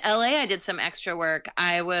moved to LA, I did some extra work.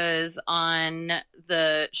 I was on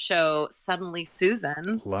the show Suddenly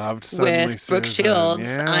Susan. Loved Suddenly with Susan. Brooke Shields.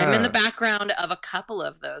 Yeah. I'm in the background of a couple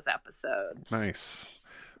of those episodes. Nice.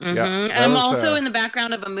 Mm-hmm. Yeah, I'm also in the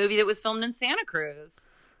background of a movie that was filmed in Santa Cruz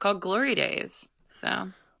called Glory Days.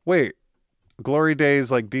 So wait, Glory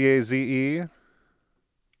Days like DAZE?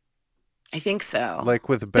 I think so. Like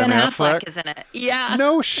with Ben Affleck is in it. Yeah.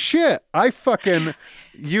 No shit.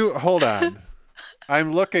 You hold on.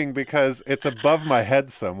 I'm looking because it's above my head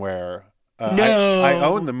somewhere. No. I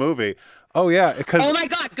own the movie. Oh yeah, because oh my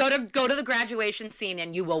God, go to the graduation scene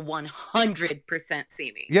and you will 100%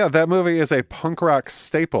 see me. Yeah, that movie is a punk rock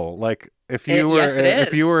staple. Like if you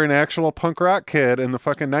were an actual punk rock kid in the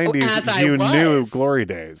fucking 90s, you knew Glory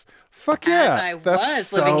Days. Fuck yeah. As I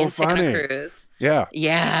was living in Santa Cruz. Yeah.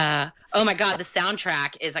 Yeah. Oh my God, the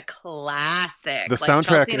soundtrack is a classic. The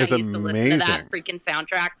soundtrack is amazing. I used to listen to that freaking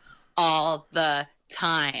soundtrack all the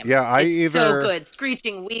time. Yeah, it's so good.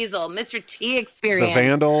 Screeching Weasel, Mr. T Experience. The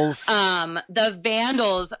Vandals. The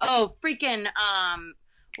Vandals. Oh, freaking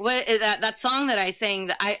what is that song that I sang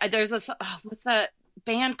that there's what's that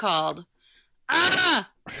band called?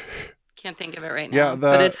 Can't think of it right now. Yeah,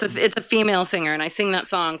 but it's a female singer, and I sing that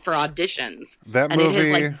song for auditions. It has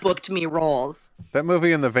like booked me roles. That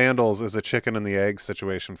movie and the Vandals is a chicken and the egg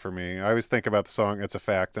situation for me. I always think about the song "It's a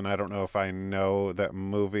Fact," and I don't know if I know that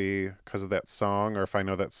movie because of that song, or if I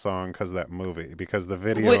know that song because of that movie. Because the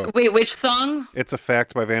video. Wait, which song? "It's a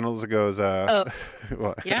Fact" by Vandals. It goes. Oh.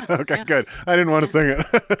 Well, yeah. Okay, yeah. Good. I didn't want to sing it.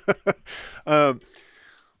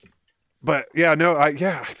 But yeah,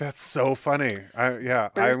 that's so funny. I'm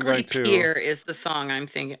going to. Pier is the song I'm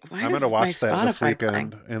thinking. I'm going to watch that this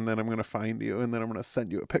weekend, and then I'm going to find you, and then I'm going to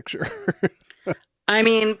send you a picture. I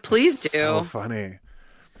mean, please do. So funny.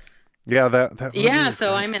 Yeah, that. Yeah,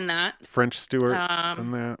 so I'm in that. French Stewart is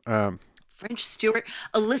in that. French Stewart,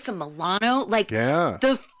 Alyssa Milano, yeah,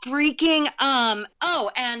 the freaking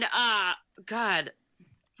God,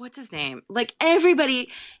 what's his name? Like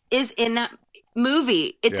everybody is in that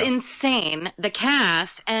movie. It's insane, the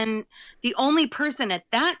cast, and the only person at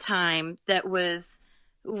that time that was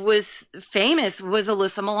famous was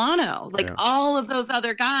Alyssa Milano. Like all of those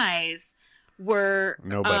other guys were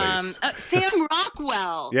nobodies. Sam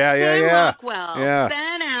Rockwell. Sam Rockwell. Yeah.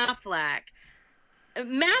 Ben Affleck.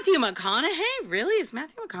 Matthew McConaughey. Really? Is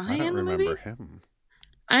Matthew McConaughey in the movie? I don't remember him.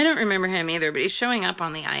 I don't remember him either, but he's showing up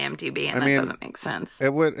on the IMDb, and that doesn't make sense.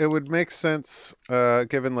 It would make sense,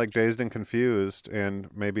 given like Dazed and Confused, and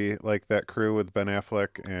maybe like that crew with Ben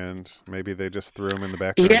Affleck, and maybe they just threw him in the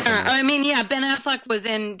background. Yeah, I mean, Ben Affleck was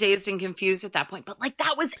in Dazed and Confused at that point, but like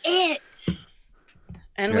that was it.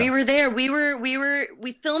 And we were there. We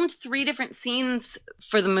filmed 3 different scenes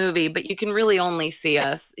for the movie, but you can really only see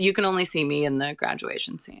us. You can only see me in the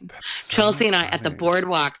graduation scene. Chelsea and I at the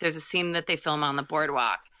boardwalk. There's a scene that they film on the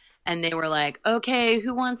boardwalk, and they were like, "Okay,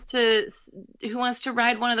 who wants to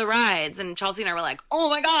ride one of the rides?" And Chelsea and I were like, "Oh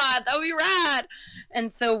my God, that would be rad!"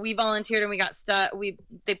 And so we volunteered, and we got stuck.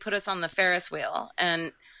 They put us on the Ferris wheel,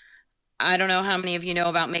 and I don't know how many of you know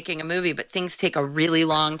about making a movie, but things take a really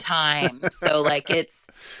long time. So like it's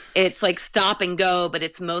like stop and go, but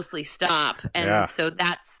it's mostly stop. And so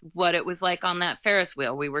that's what it was like on that Ferris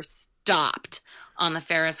wheel. We were stopped on the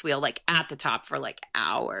Ferris wheel, like at the top for like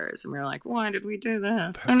hours. And we were like, why did we do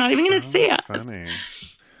this? They're not even going to see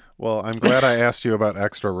us. Well, I'm glad I asked you about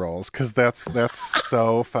extra roles, because that's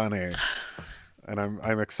so funny. And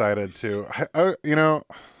I'm excited too. You know,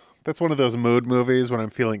 that's one of those mood movies when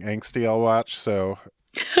I'm feeling angsty, I'll watch. So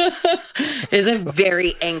it's a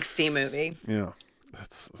very angsty movie. Yeah,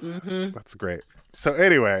 that's great. So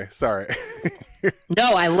anyway, sorry.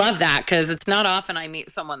 No, I love that, because it's not often I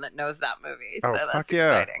meet someone that knows that movie. So that's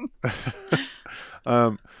exciting.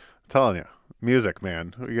 I'm telling you, music,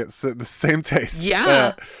 man. We get the same taste.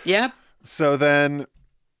 Yeah. Yep. So then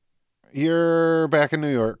you're back in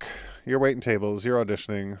New York. You're waiting tables. You're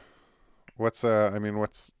auditioning. What's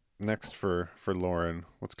next for Lauren?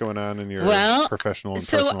 What's going on in your professional and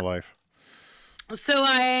personal life? So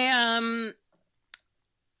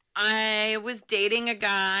I was dating a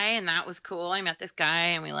guy, and that was cool. I met this guy,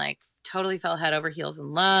 and we like totally fell head over heels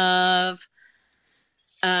in love.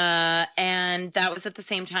 And that was at the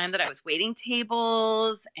same time that I was waiting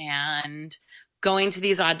tables and going to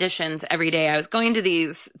these auditions every day. I was going to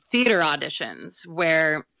these theater auditions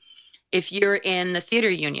where if you're in the theater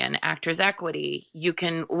union, Actors Equity, you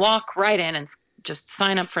can walk right in and just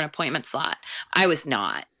sign up for an appointment slot. I was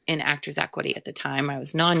not in Actors Equity at the time. I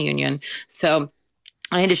was non-union. So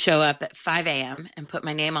I had to show up at 5 a.m. and put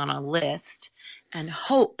my name on a list and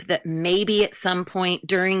hope that maybe at some point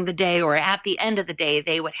during the day or at the end of the day,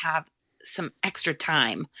 they would have some extra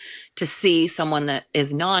time to see someone that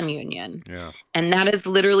is non-union. Yeah. And that is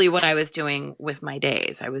literally what I was doing with my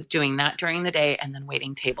days. I was doing that during the day and then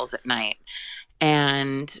waiting tables at night.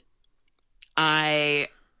 And it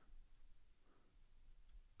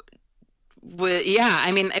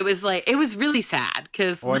was really sad,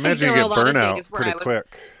 because I imagine you get burnout pretty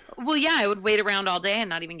quick. I would wait around all day and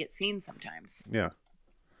not even get seen sometimes. Yeah.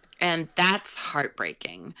 And that's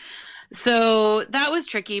heartbreaking. So that was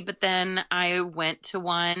tricky, but then I went to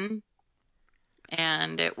one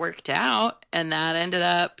and it worked out, and that ended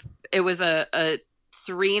up, it was a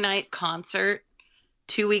 3-night concert,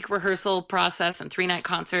 2-week rehearsal process and 3-night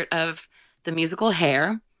concert of the musical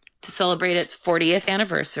Hair to celebrate its 40th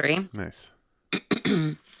anniversary. Nice.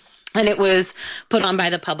 And it was put on by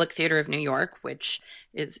the Public Theater of New York, which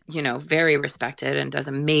is, very respected and does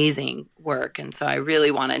amazing work. And so I really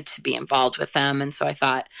wanted to be involved with them. And so I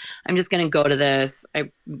thought, I'm just going to go to this. I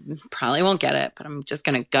probably won't get it, but I'm just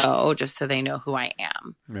going to go just so they know who I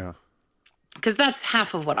am. Yeah. Because that's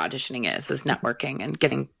half of what auditioning is networking and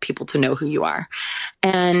getting people to know who you are.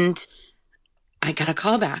 And I got a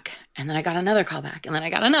call back, and then I got another call back, and then I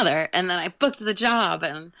got another, and then I booked the job,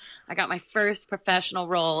 and I got my first professional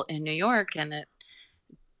role in New York, and it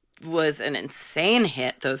was an insane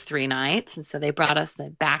hit those 3 nights. And so they brought us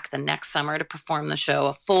back the next summer to perform the show,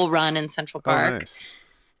 a full run in Central Park. Oh, nice.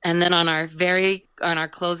 And then on our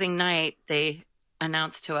closing night, they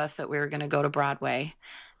announced to us that we were going to go to Broadway.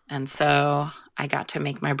 And so I got to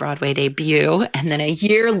make my Broadway debut. And then a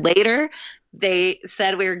year later, they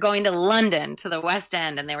said we were going to London, to the West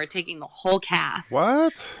End, and they were taking the whole cast.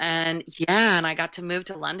 What? And I got to move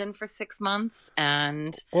to London for 6 months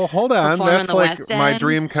and hold on, that's like my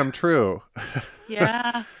dream come true.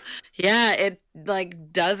 Yeah. Yeah, it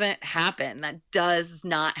like doesn't happen. That does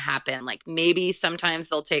not happen. Like maybe sometimes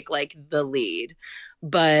they'll take like the lead,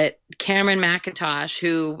 but Cameron Mackintosh,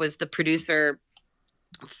 who was the producer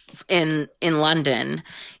in London,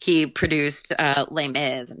 he produced Les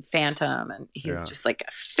Mis and Phantom, and he's just like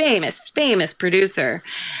a famous producer,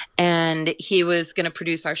 and he was going to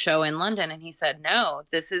produce our show in London, and he said, no,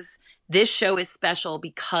 this show is special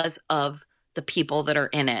because of the people that are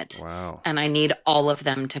in it. Wow. And I need all of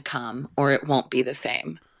them to come or it won't be the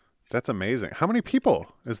same. That's amazing. How many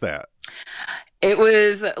people is that? It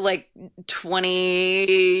was like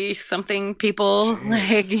 20 something people.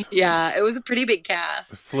 Jeez. It was a pretty big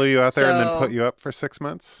cast. Flew you out there and then put you up for 6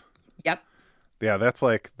 months? Yep. Yeah, that's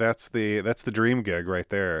the dream gig right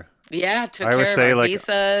there. Yeah, took care of our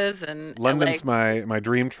visas and London's my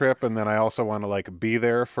dream trip, and then I also want to like be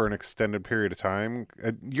there for an extended period of time.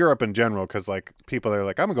 Europe in general, because like people are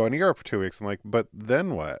like, I'm going to Europe for 2 weeks. I'm like, but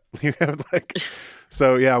then what? You have like,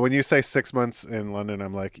 so yeah. When you say 6 months in London,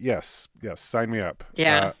 I'm like, yes, sign me up.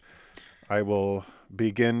 Yeah, I will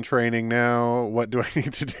begin training now. What do I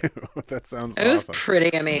need to do? That sounds awesome. It was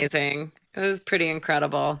pretty amazing. It was pretty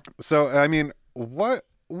incredible. So I mean,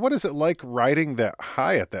 what is it like riding that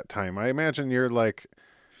high at that time? I imagine you're like,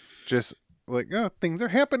 just like, oh, things are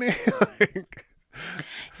happening.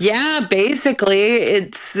 Yeah, basically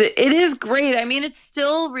it is great. I mean, it's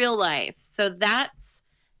still real life. So that's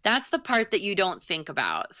the part that you don't think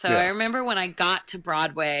about. So I remember when I got to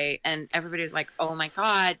Broadway and everybody was like, "Oh my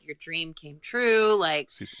God, your dream came true. Like,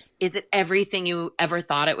 is it everything you ever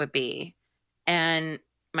thought it would be?" And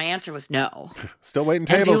my answer was no. Still waiting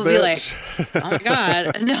tables, bitch. Like, "Oh my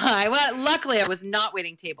God." No, luckily I was not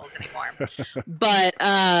waiting tables anymore. But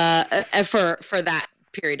for that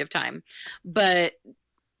period of time. But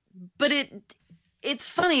it's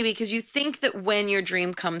funny because you think that when your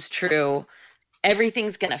dream comes true,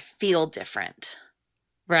 everything's going to feel different,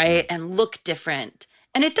 right? And look different.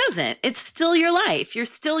 And it doesn't. It's still your life. You're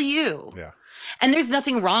still you. Yeah. And there's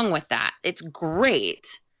nothing wrong with that. It's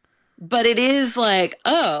great. But it is like,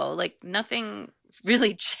 oh, like nothing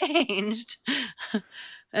really changed.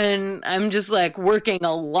 And I'm just like working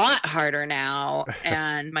a lot harder now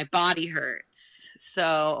and my body hurts.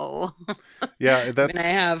 So yeah, that's I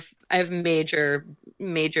have major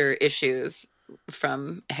issues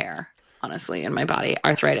from hair, honestly, in my body.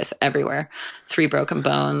 Arthritis everywhere. 3 broken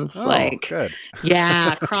bones. Good.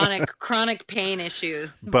 Yeah, chronic pain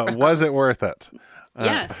issues. But was it worth it?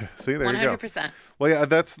 Yes. See, there 100%. You go. Well, yeah,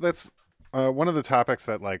 that's one of the topics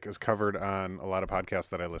that like is covered on a lot of podcasts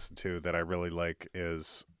that I listen to that I really like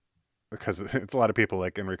is because it's a lot of people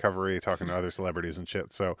like in recovery talking to other celebrities and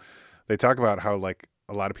shit. So they talk about how like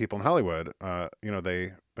a lot of people in Hollywood,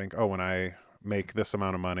 they think, oh, when I make this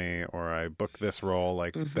amount of money or I book this role,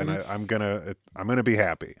 like then I'm gonna be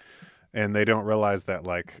happy. And they don't realize that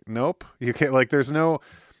like, nope, you can't, like, there's no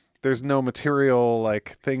material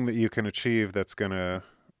like thing that you can achieve that's gonna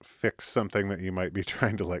fix something that you might be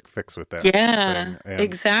trying to like fix with that thing. And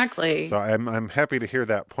exactly. So I'm happy to hear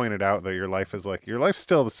that pointed out, that your life's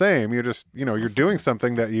still the same. You're just, you're doing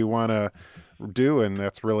something that you want to do, and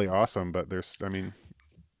that's really awesome. But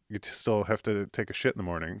you still have to take a shit in the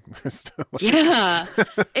morning. Yeah,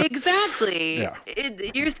 exactly. Yeah.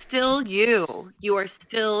 You're still you. You are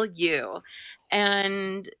still you.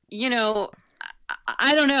 And,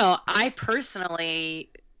 I don't know. I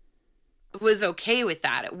personally was okay with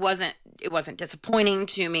that. It wasn't disappointing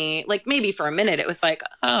to me. Like maybe for a minute it was like,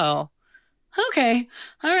 oh, okay,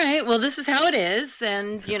 all right, well, this is how it is.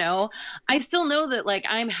 And I still know that like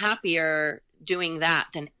I'm happier doing that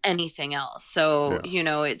than anything else. So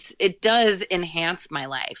it does enhance my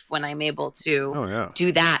life when I'm able to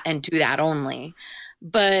do that and do that only.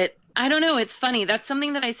 But I don't know, it's funny, that's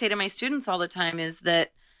something that I say to my students all the time, is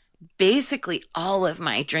that basically all of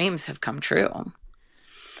my dreams have come true.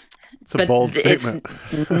 It's a bold statement.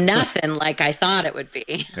 It's nothing like I thought it would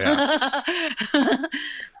be. Yeah.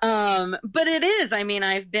 But it is. I mean,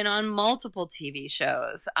 I've been on multiple TV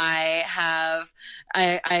shows. My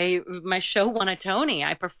show won a Tony.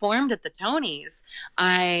 I performed at the Tonys.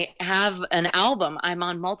 I have an album. I'm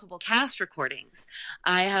on multiple cast recordings.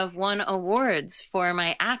 I have won awards for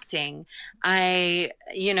my acting. I,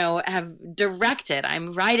 have directed.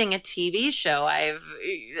 I'm writing a TV show. I've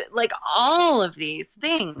like all of these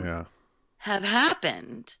things have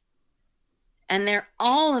happened. And they're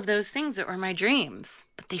all of those things that were my dreams,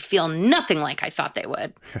 but they feel nothing like I thought they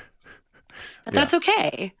would. But that's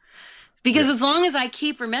okay. Because as long as I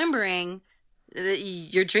keep remembering that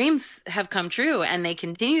your dreams have come true and they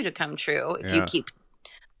continue to come true, if you keep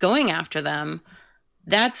going after them,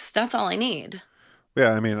 that's all I need.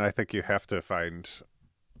 Yeah, I mean, I think you have to find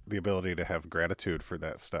the ability to have gratitude for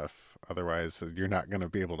that stuff. Otherwise, you're not going to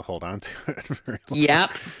be able to hold on to it very long.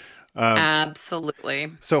 Yep.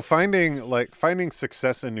 Absolutely. So finding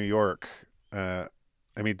success in New York, I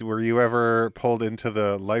mean, were you ever pulled into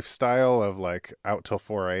the lifestyle of like out till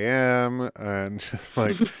 4 a.m. and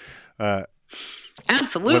like,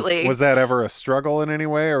 absolutely. Was that ever a struggle in any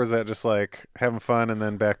way, or was that just like having fun and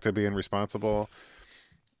then back to being responsible?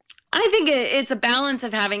 I think it's a balance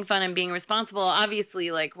of having fun and being responsible. Obviously,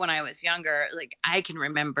 like when I was younger, like I can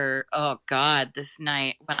remember, oh God, this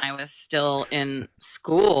night when I was still in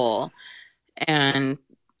school. And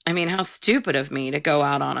I mean, how stupid of me to go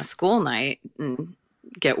out on a school night and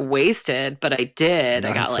get wasted, but I did.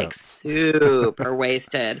 I got like super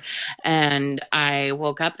wasted. And I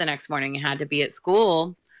woke up the next morning and had to be at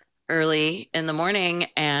school early in the morning,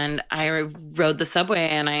 and I rode the subway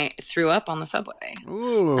and I threw up on the subway.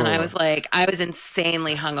 Ooh. And I was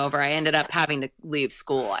insanely hungover. I ended up having to leave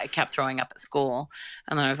school. I kept throwing up at school,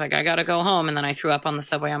 and then I was like, I gotta go home, and then I threw up on the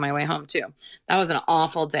subway on my way home too. That was an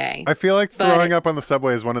awful day. I feel like throwing up on the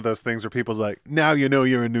subway is one of those things where people's like, now you know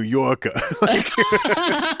you're a New Yorker.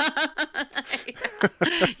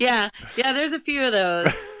 Yeah, there's a few of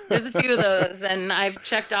those. And I've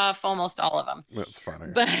checked off almost all of them. That's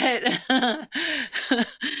funny.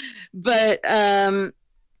 But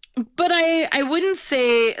I wouldn't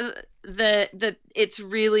say that it's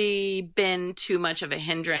really been too much of a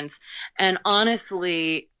hindrance. And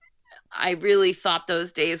honestly, I really thought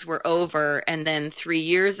those days were over. And then 3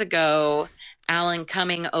 years ago, Alan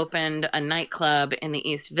Cumming opened a nightclub in the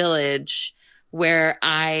East Village where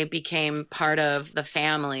I became part of the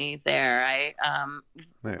family there. I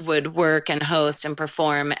nice. would work and host and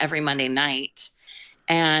perform every Monday night.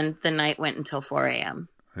 And the night went until 4 a.m.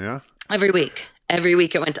 Yeah. Every week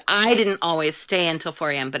it went. I didn't always stay until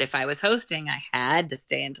 4 a.m., but if I was hosting, I had to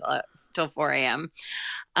stay until 4 a.m.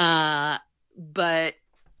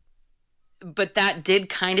 But that did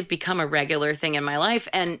kind of become a regular thing in my life.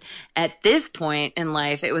 And at this point in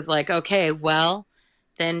life, it was like, okay, well,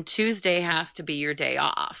 then Tuesday has to be your day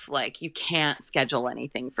off. Like, you can't schedule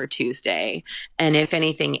anything for Tuesday. And if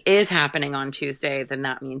anything is happening on Tuesday, then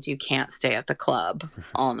that means you can't stay at the club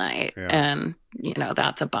all night. Yeah. And,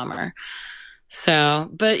 that's a bummer. So,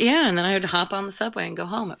 but yeah, and then I would hop on the subway and go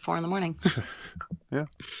home at 4 a.m. Yeah.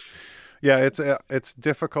 Yeah, it's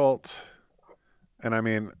difficult. And I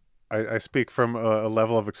mean, I speak from a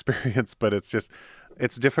level of experience, but it's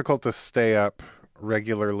difficult to stay up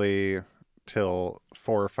regularly till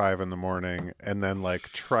 4 or 5 in the morning and then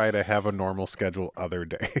like try to have a normal schedule other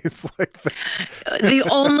days. The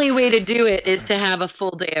only way to do it is to have a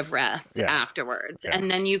full day of rest afterwards. And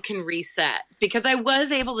then you can reset, because I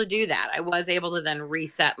was able to do that. I was able to then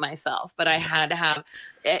reset myself, but I had to have,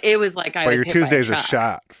 it was like I was your hit Tuesday's by a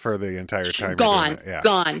shot for the entire time. Gone.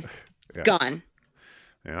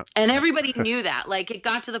 Yeah. And everybody knew that. Like, it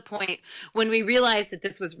got to the point when we realized that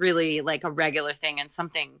this was really like a regular thing and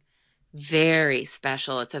something very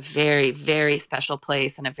special. It's a very, very special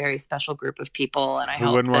place and a very special group of people. And I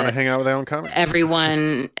hope wouldn't want to hang out with Alan Cumming.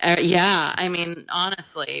 Everyone, I mean,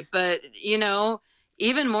 honestly, but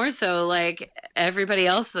even more so, like everybody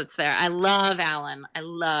else that's there. I love Alan.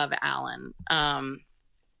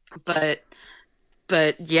 But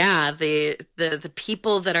yeah, the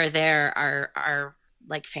people that are there are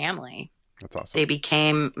like family. That's awesome. They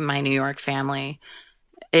became my New York family.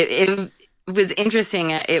 It was interesting.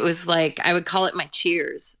 It was like, I would call it my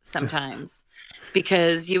Cheers sometimes,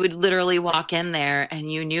 because you would literally walk in there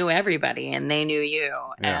and you knew everybody and they knew you.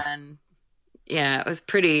 Yeah. And it is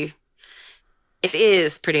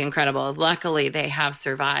pretty incredible. Luckily, they have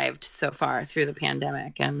survived so far through the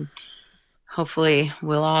pandemic, and hopefully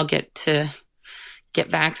we'll all get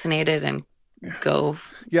vaccinated and go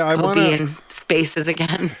be in spaces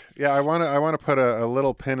again. Yeah, I want to put a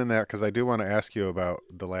little pin in that, because I do want to ask you about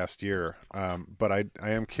the last year. But I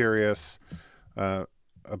am curious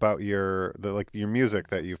about your music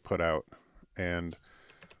that you've put out and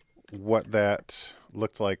what that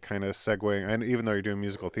looked like, kind of segueing. And even though you're doing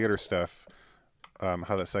musical theater stuff,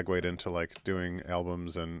 how that segued into like doing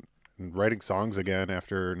albums and writing songs again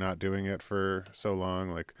after not doing it for so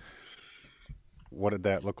long. Like, what did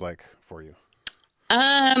that look like for you?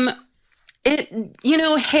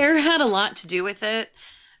 Hair had a lot to do with it.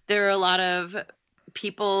 There are a lot of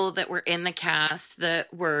people that were in the cast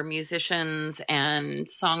that were musicians and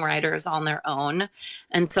songwriters on their own.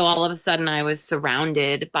 And so all of a sudden I was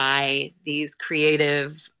surrounded by these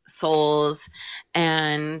creative souls,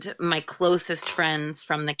 and my closest friends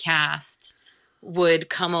from the cast would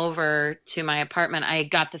come over to my apartment. I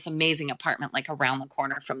got this amazing apartment like around the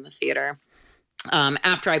corner from the theater.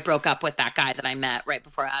 After I broke up with that guy that I met right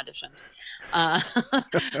before I auditioned. I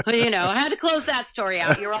had to close that story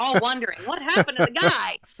out. You're all wondering, what happened to the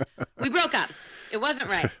guy? We broke up. It wasn't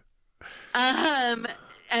right. And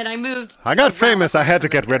I moved. I got famous. I had to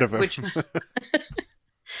get rid of him.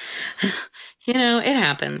 It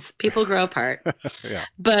happens. People grow apart. Yeah.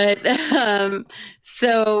 But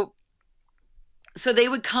so they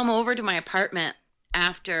would come over to my apartment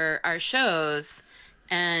after our shows,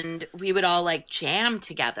 and we would all like jam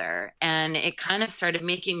together, and it kind of started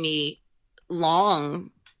making me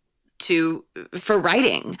long for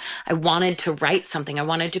writing. I wanted to write something. I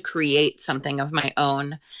wanted to create something of my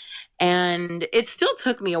own. And it still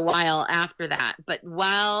took me a while after that. But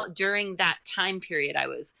during that time period, I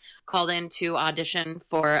was called in to audition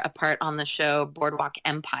for a part on the show Boardwalk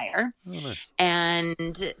Empire. Oh, nice.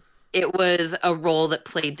 And it was a role that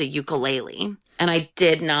played the ukulele. And I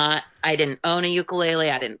didn't own a ukulele.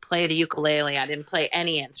 I didn't play the ukulele. I didn't play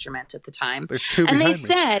any instrument at the time. There's two and behind they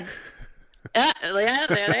said, yeah, there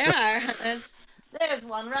they are. There's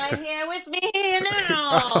one right here with me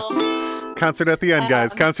now. Concert at the end,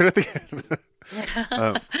 guys. Concert at the end.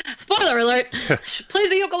 Spoiler alert. Plays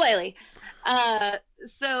the ukulele.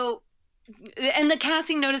 So, and the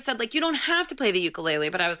casting notice said, like, you don't have to play the ukulele,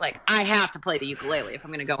 but I was like, I have to play the ukulele if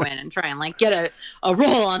I'm going to go in and try and like get a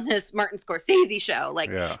role on this Martin Scorsese show. Like,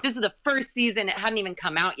 this is the first season. It hadn't even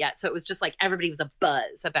come out yet. So it was just like, everybody was a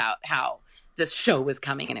buzz about how this show was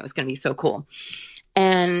coming and it was going to be so cool.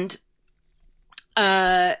 And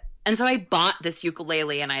so I bought this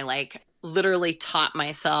ukulele and I like literally taught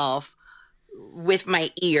myself with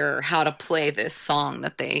my ear how to play this song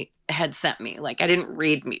that they had sent me. Like, I didn't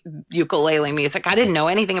read ukulele music. I didn't know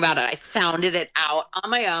anything about it. I sounded it out on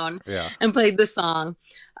my own and played the song.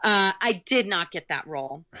 I did not get that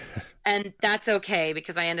role. And that's okay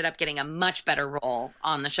because I ended up getting a much better role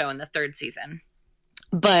on the show in the third season.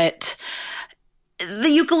 But the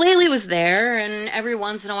ukulele was there, and every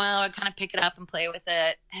once in a while I would kind of pick it up and play with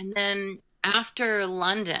it. And then after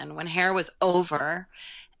London, when Hair was over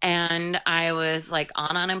and I was like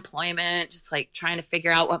on unemployment, just like trying to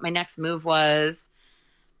figure out what my next move was,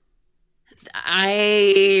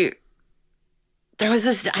 I was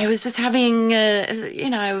just having,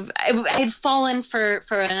 I'd fallen for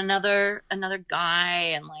another guy,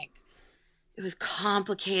 and like, it was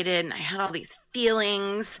complicated and I had all these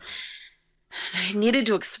feelings. I needed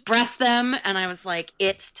to express them, and I was like,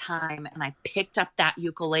 it's time. And I picked up that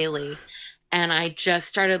ukulele and I just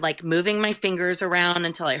started like moving my fingers around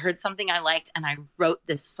until I heard something I liked, and I wrote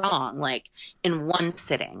this song like in one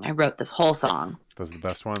sitting. I wrote this whole song. Those are the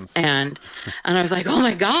best ones. And I was like, oh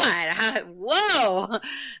my God, whoa,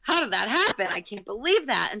 how did that happen? I can't believe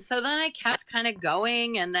that. And so then I kept kind of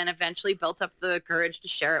going, and then eventually built up the courage to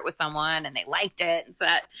share it with someone, and they liked it. And so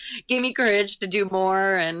that gave me courage to do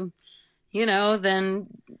more. And then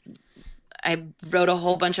I wrote a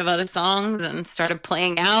whole bunch of other songs and started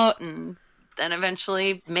playing out, and then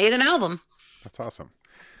eventually made an album. That's awesome.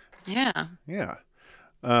 Yeah. Yeah.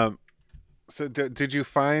 So did you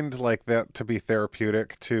find like that to be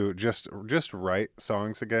therapeutic to just write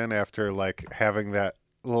songs again after like having that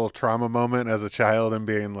little trauma moment as a child and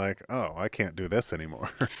being like, oh, I can't do this anymore?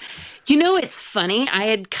 It's funny. I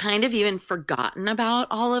had kind of even forgotten about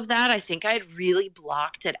all of that. I think I'd really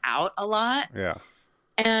blocked it out a lot. Yeah.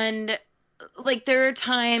 And like, there are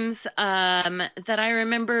times that I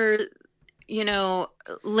remember,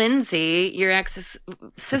 Lindsay, your ex's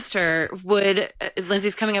sister,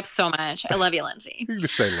 Lindsay's coming up so much. I love you, Lindsay. You can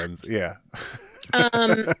just say Lindsay. Yeah.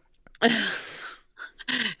 I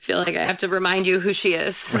feel like I have to remind you who she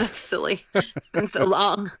is. That's silly. It's been so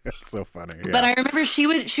long. It's so funny. Yeah. But I remember she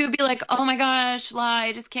would be like, oh my gosh, Lai,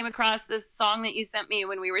 I just came across this song that you sent me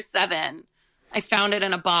when we were 7. I found it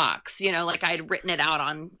in a box, like I'd written it out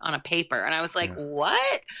on a paper. And I was like,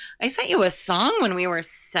 what? I sent you a song when we were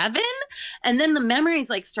 7? And then the memories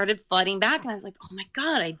like started flooding back. And I was like, oh my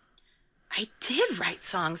God, I did write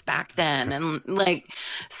songs back then. And like,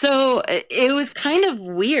 so it was kind of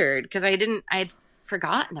weird because I'd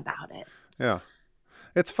forgotten about it. Yeah.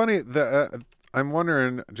 It's funny that I'm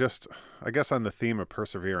wondering, just, I guess, on the theme of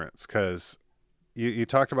perseverance, because you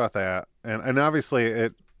talked about that, and obviously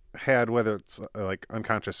it had, whether it's like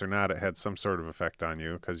unconscious or not, it had some sort of effect on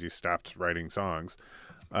you because you stopped writing songs.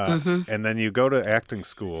 And then you go to acting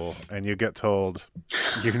school and you get told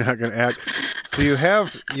you're not going to act. So you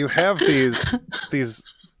have these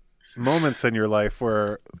moments in your life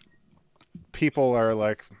where people are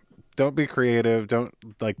like, don't be creative.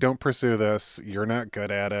 Don't pursue this. You're not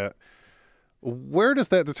good at it. Where does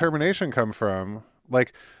that determination come from?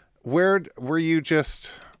 Like, where were you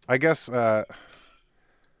just, I guess,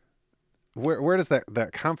 where does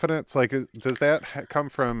that confidence, like, does that come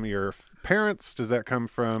from your parents? Does that come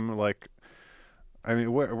from, like, I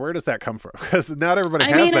mean, where does that come from? Because not everybody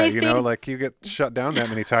has that, like, you get shut down that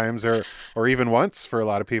many times or even once for a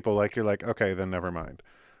lot of people, like, you're like, okay, then never mind.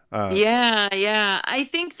 Yeah. I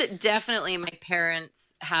think that definitely my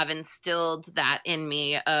parents have instilled that in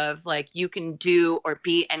me of like, you can do or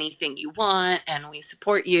be anything you want, and we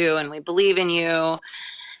support you and we believe in you.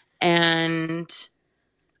 And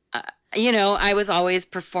I was always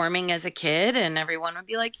performing as a kid, and everyone would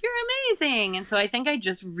be like, you're amazing. And so I think I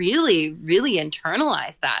just really, really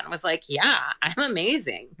internalized that and was like, yeah, I'm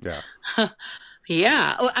amazing. Yeah.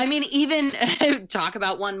 Yeah. I mean, even talk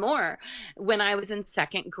about one more. When I was in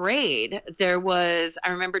 2nd grade, I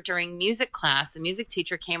remember during music class, the music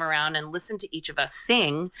teacher came around and listened to each of us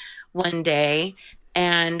sing one day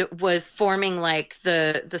and was forming like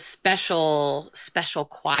the special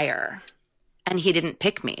choir. And he didn't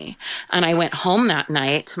pick me. And I went home that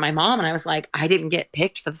night to my mom and I was like, I didn't get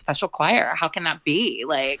picked for the special choir. How can that be?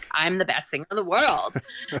 Like, I'm the best singer in the world.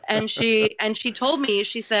 And she told me,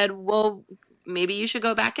 she said, well, maybe you should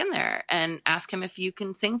go back in there and ask him if you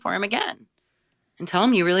can sing for him again. and tell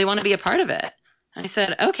them you really want to be a part of it. And I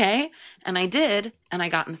said, okay. And I did. And I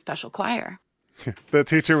got in the special choir. The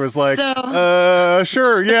teacher was like,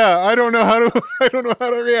 sure. Yeah. I don't know how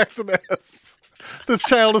to react to this. This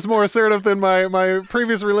child is more assertive than my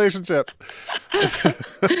previous relationships.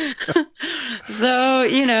 So,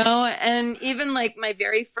 and even like my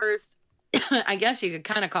very first, I guess you could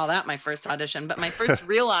kind of call that my first audition, but my first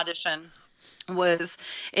real audition was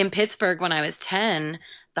in Pittsburgh when I was 10.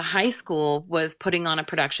 The high school was putting on a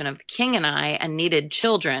production of The King and I and needed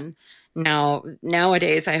children. Now,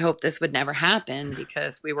 nowadays, I hope this would never happen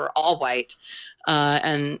because we were all white,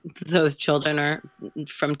 and those children are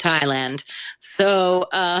from Thailand. So,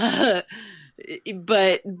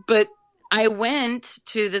 but I went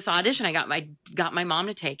to this audition. I got my mom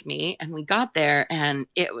to take me, and we got there, and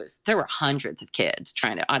there were hundreds of kids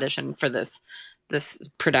trying to audition for this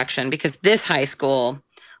production because this high school,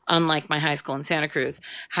 unlike my high school in Santa Cruz,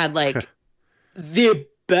 had like the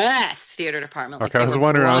best theater department. Okay, I was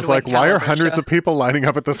wondering, I was like, why are hundreds of people lining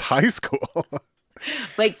up at this high school?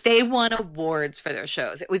 Like they won awards for their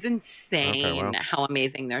shows. It was insane how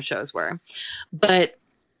amazing their shows were. But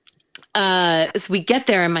so we get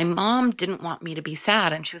there and my mom didn't want me to be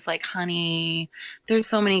sad. And she was like, honey, there's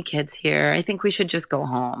so many kids here. I think we should just go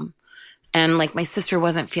home. And like my sister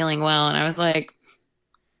wasn't feeling well. And I was like,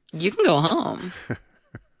 you can go home.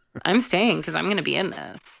 I'm staying because I'm going to be in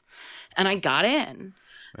this. And I got in.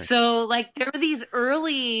 Nice. So like there were these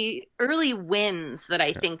early wins that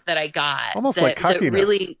I think that I got. Almost like cockiness. That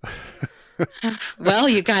really, well,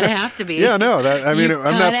 you kind of have to be. Yeah, no,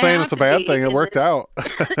 I'm not saying it's a bad thing. It worked out.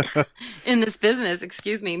 In this business,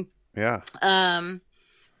 excuse me. Yeah.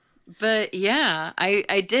 But yeah,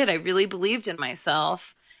 I did. I really believed in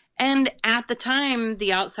myself. And at the time,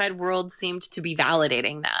 the outside world seemed to be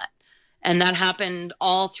validating that. And that happened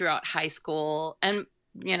all throughout high school. And,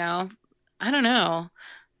 I don't know.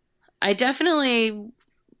 I definitely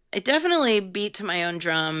beat to my own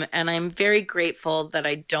drum, and I'm very grateful that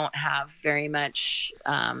I don't have very much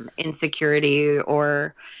insecurity,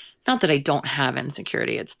 or not that I don't have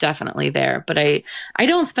insecurity. It's definitely there, but I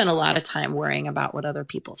don't spend a lot of time worrying about what other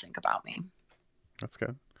people think about me. That's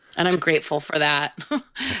good. And I'm grateful for that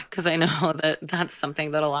because I know that that's something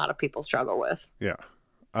that a lot of people struggle with. Yeah.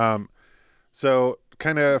 So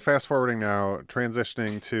kind of fast forwarding now,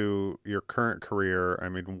 transitioning to your current career. I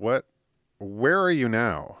mean, where are you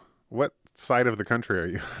now? What side of the country are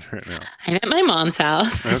you on right now? I'm at my mom's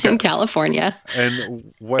house in California.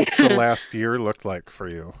 And what's the last year looked like for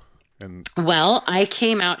you? Well, I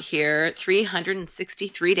came out here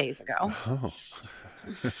 363 days ago. Oh,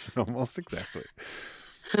 almost exactly.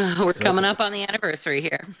 We're coming up on the anniversary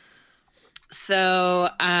here. So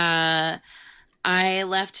I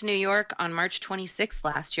left New York on March 26th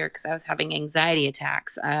last year because I was having anxiety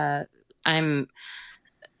attacks. I'm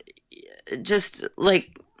just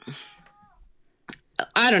like,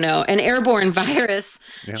 I don't know, an airborne virus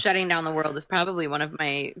shutting down the world is probably one of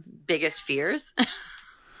my biggest fears.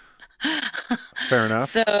 Fair enough.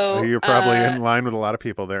 So you're probably in line with a lot of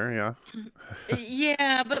people there. Yeah.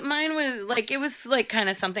 Yeah. But mine was like, it was like kind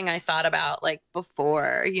of something I thought about like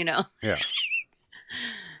before, Yeah.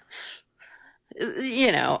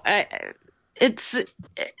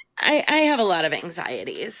 I have a lot of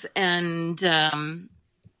anxieties, and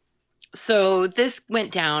so this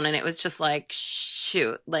went down, and it was just like,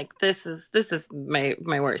 shoot, like this is my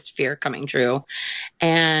worst fear coming true,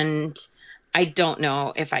 and I don't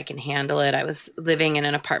know if I can handle it. I was living in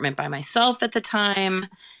an apartment by myself at the time,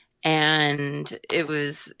 and it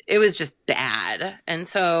was just bad. And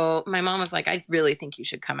so my mom was like, I really think you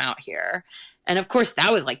should come out here. And of course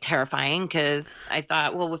that was like terrifying because I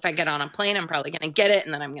thought, well, if I get on a plane, I'm probably going to get it,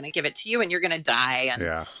 and then I'm going to give it to you and you're going to die.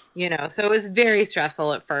 And, so it was very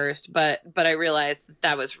stressful at first, but I realized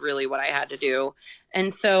that was really what I had to do.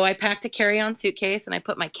 And so I packed a carry-on suitcase and I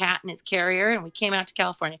put my cat in his carrier, and we came out to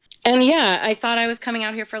California. And yeah, I thought I was coming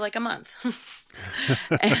out here for like a month.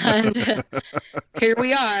 And here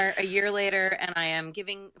we are a year later, and I am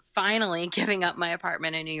finally giving up my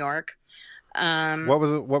apartment in New York. What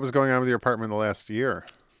was going on with your apartment the last year?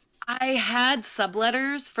 I had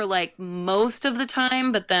subletters for like most of the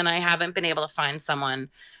time, but then I haven't been able to find someone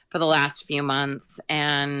for the last few months.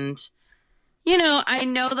 And, I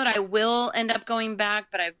know that I will end up going back,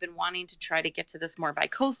 but I've been wanting to try to get to this more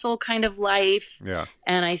bi-coastal kind of life. Yeah.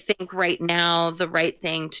 And I think right now the right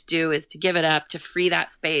thing to do is to give it up, to free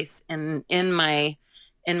that space in my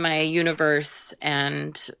universe,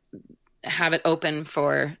 and have it open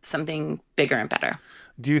for something bigger and better.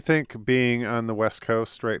 Do you think being on the West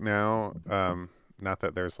Coast right now, not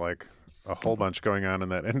that there's like a whole bunch going on in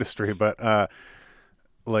that industry, but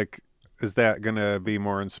like is that going to be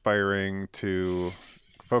more inspiring to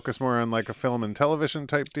focus more on like a film and television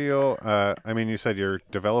type deal? I mean, you said you're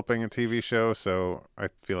developing a TV show, so I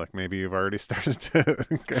feel like maybe you've already started to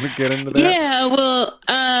kind of get into that. Yeah, well,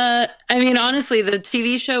 I mean, honestly, the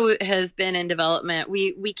TV show has been in development.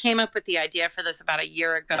 We came up with the idea for this about a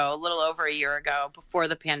year ago, a little over a year ago, before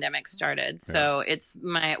the pandemic started. Yeah. So it's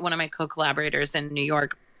one of my co-collaborators in New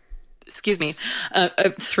York. Excuse me,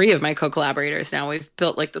 3 of my co-collaborators now. We've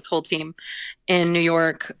built like this whole team in New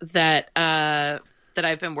York that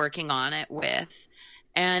I've been working on it with.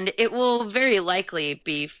 And it will very likely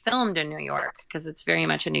be filmed in New York because it's very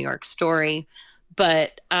much a New York story.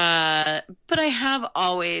 But I have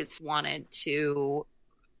always wanted to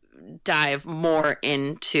dive more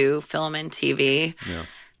into film and TV. Yeah.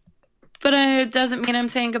 But it doesn't mean I'm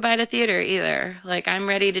saying goodbye to theater either. Like, I'm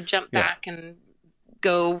ready to jump back and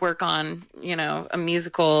go work on, a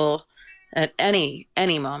musical at any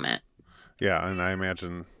moment. Yeah, and I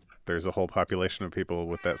imagine there's a whole population of people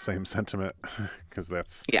with that same sentiment because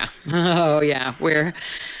that's... Yeah. Oh, yeah.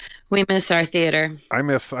 We miss our theater.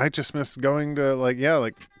 I just miss going to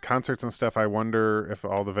like concerts and stuff. I wonder if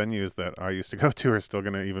all the venues that I used to go to are still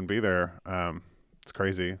going to even be there. It's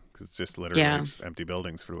crazy because it's just literally just empty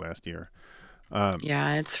buildings for the last year.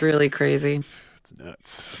 Yeah, it's really crazy. It's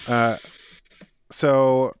nuts.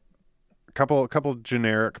 So a couple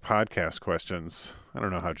generic podcast questions. I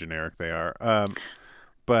don't know how generic they are.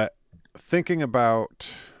 But thinking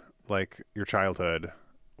about like your childhood,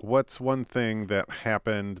 what's one thing that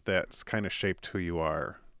happened that's kind of shaped who you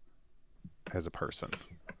are as a person?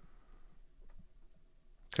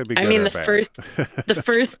 Could be good or bad. the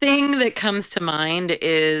first thing that comes to mind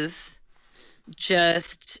is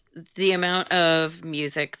just the amount of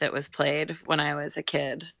music that was played when I was a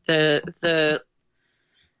kid. The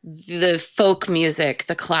folk music,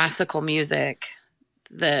 the classical music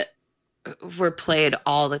that were played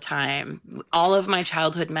all the time. All of my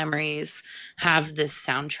childhood memories have this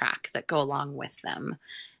soundtrack that go along with them.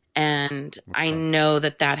 And I know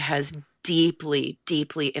that has deeply,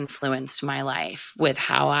 deeply influenced my life with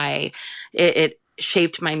how it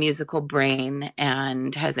shaped my musical brain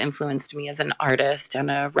and has influenced me as an artist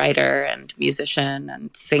and a writer and musician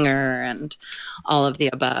and singer and all of the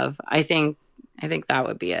above. I think that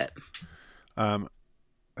would be it.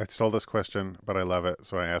 I stole this question, but I love it,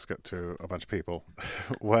 so I ask it to a bunch of people.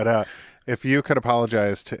 What if you could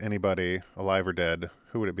apologize to anybody, alive or dead,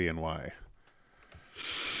 who would it be and why?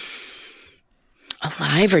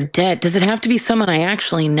 Alive or dead? Does it have to be someone I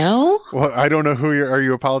actually know? Well, I don't know who are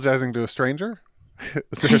you apologizing to a stranger?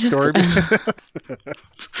 Is there a story behind that?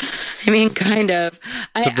 I mean, kind of.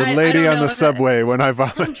 So the lady on the subway when I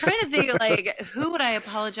vomit. I'm trying to think, like, who would I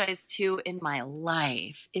apologize to in my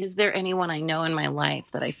life? Is there anyone I know in my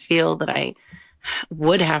life that I feel that I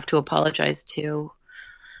would have to apologize to?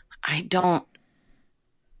 I don't.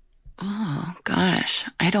 Oh, gosh.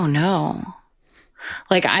 I don't know.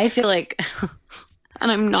 Like, I feel like,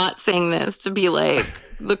 and I'm not saying this to be like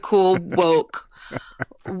the cool, woke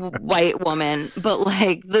white woman, but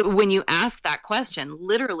like when you ask that question,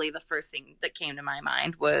 literally the first thing that came to my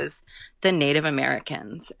mind was the Native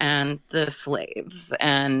Americans and the slaves,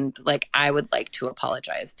 and like I would like to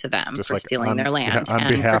apologize to them just for stealing their land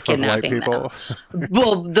and for kidnapping them.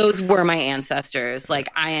 Well, those were my ancestors. Like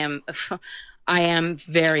I am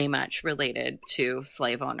very much related to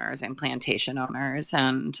slave owners and plantation owners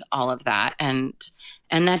and all of that. And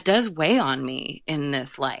that does weigh on me in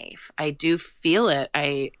this life. I do feel it.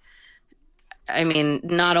 I mean,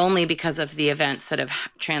 not only because of the events that have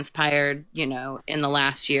transpired, in the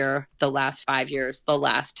last year, the last 5 years, the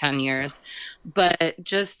last 10 years, but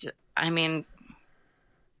just, I mean,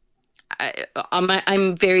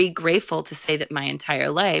 I'm very grateful to say that my entire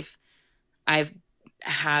life I've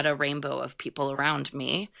had a rainbow of people around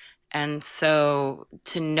me. And so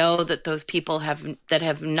to know that those people have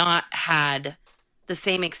not had the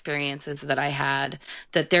same experiences that I had,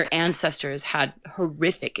 that their ancestors had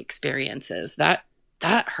horrific experiences, that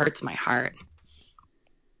hurts my heart.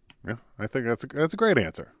 Yeah, I think that's a great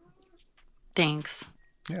answer. Thanks.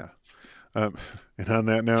 Yeah. And on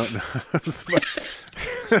that note,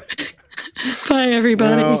 bye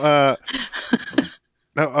everybody.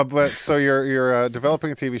 No, but so you're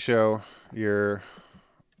developing a TV show. You're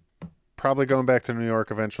probably going back to New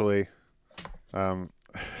York eventually.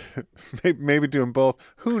 Maybe doing both.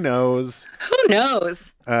 Who knows? Who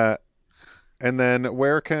knows? And then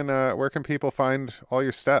where can people find all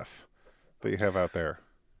your stuff that you have out there?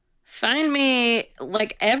 Find me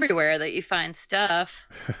like everywhere that you find stuff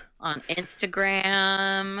on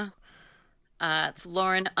Instagram. It's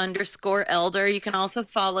Lauren_Elder. You can also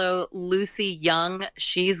follow Lucy Young.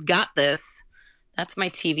 She's got this. That's my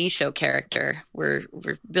TV show character. We're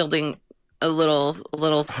building a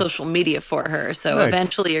little social media for her. So nice.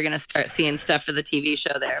 Eventually you're going to start seeing stuff for the TV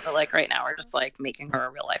show there. But like right now we're just like making her a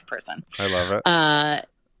real life person. I love it.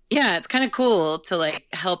 Yeah, it's kind of cool to like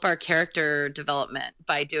help our character development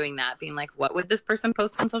by doing that, being like, what would this person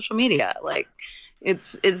post on social media? Like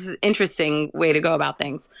it's interesting way to go about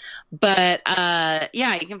things. But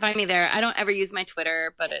yeah, you can find me there. I don't ever use my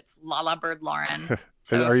Twitter, but it's LalaBirdLauren.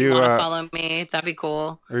 So if you want to follow me, that'd be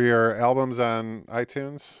cool. Are your albums on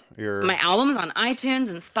iTunes? My album's on iTunes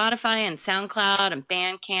and Spotify and SoundCloud and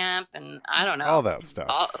Bandcamp and I don't know. All that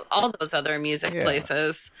stuff. All those other music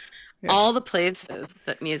places. Yeah. All the places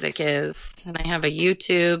that music is. And I have a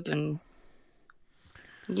YouTube and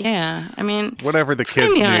yeah, I mean. Whatever the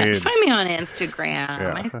kids need. Find me on Instagram.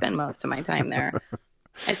 Yeah. I spend most of my time there.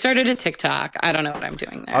 I started a TikTok. I don't know what I'm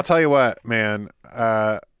doing there. I'll tell you what, man.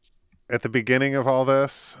 At the beginning of all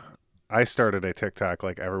this, I started a TikTok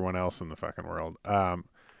like everyone else in the fucking world. And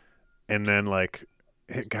then like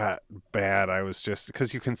it got bad. I was just,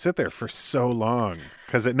 because you can sit there for so long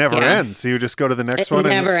because it never ends. So you just go to the next one. It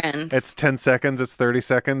never ends. It's 10 seconds. It's 30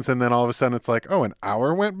 seconds. And then all of a sudden it's like, oh, an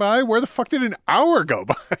hour went by? Where the fuck did an hour go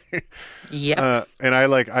by? Yep. And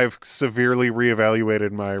I've severely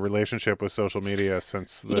reevaluated my relationship with social media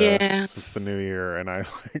since the new year. And I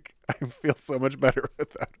feel so much better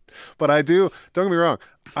with that. But don't get me wrong,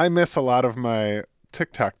 I miss a lot of my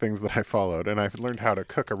TikTok things that I followed, and I've learned how to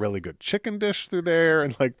cook a really good chicken dish through there,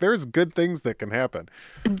 and like there's good things that can happen.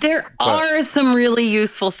 There are some really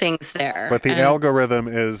useful things there. But the algorithm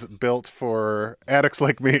is built for addicts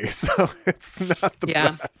like me, so it's not the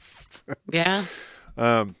best. Yeah.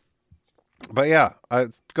 But yeah,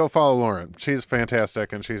 go follow Lauren. She's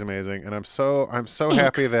fantastic and she's amazing, and I'm so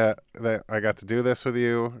happy that I got to do this with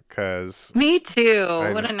you, because me too.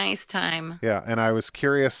 What a nice time. Yeah, and I was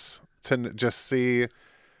curious to just see,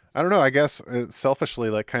 I don't know, I guess selfishly,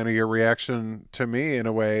 like kind of your reaction to me in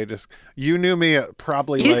a way. Just, you knew me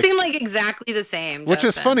probably. You seem like exactly the same, which Justin.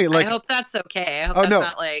 is funny. Like, I hope that's okay. I hope that's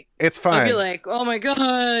not like, it's fine. I'll be like, oh my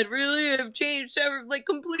God, really? I've changed like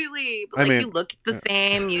completely. But like, you look the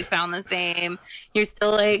same, you sound the same. You're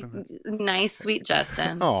still like nice, sweet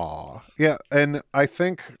Justin. Aw. Yeah. And I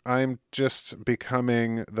think I'm just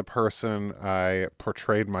becoming the person I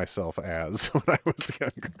portrayed myself as when I was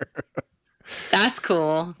younger. That's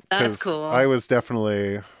cool. That's cool. I was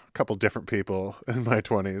definitely a couple different people in my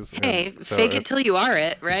 20s. Hey, so fake it till you are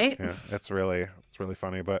it, right? Yeah, it's really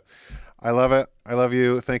funny, but I love it. I love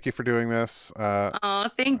you. Thank you for doing this.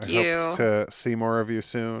 Thank you. I hope to see more of you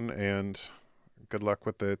soon, and good luck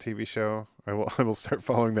with the TV show. I will start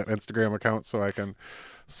following that Instagram account so I can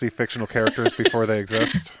see fictional characters before they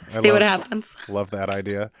exist. What happens. Love that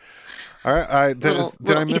idea. All right. Did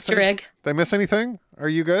I miss Easter egg? Did I miss anything? Are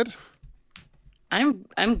you good? I'm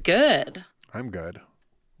good. I'm good.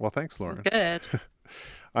 Well, thanks, Lauren. Good.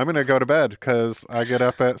 I'm gonna go to bed because I get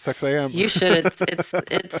up at 6 a.m. You should.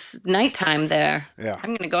 It's nighttime there. Yeah.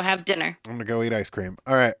 I'm gonna go have dinner. I'm gonna go eat ice cream.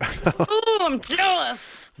 All right. Ooh, I'm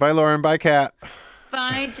jealous. Bye, Lauren. Bye, Kat.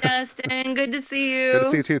 Bye, Justin. Good to see you. Good to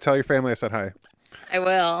see you too. Tell your family I said hi. I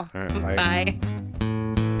will. All right, bye. Bye.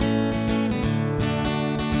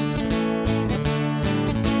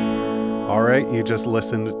 All right, you just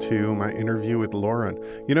listened to my interview with Lauren.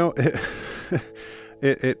 You know,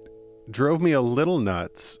 it drove me a little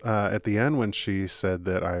nuts at the end when she said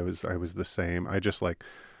that I was the same. I just I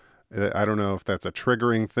don't know if that's a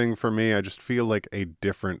triggering thing for me. I just feel like a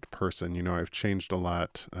different person. You know, I've changed a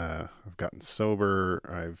lot. I've gotten sober.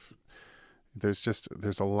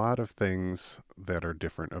 There's a lot of things that are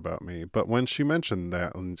different about me. But when she mentioned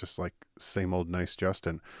that, and just like same old nice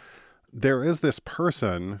Justin, there is this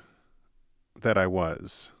person that I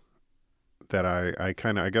was, that I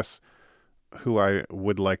kind of, I guess, who I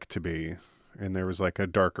would like to be. And there was like a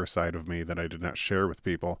darker side of me that I did not share with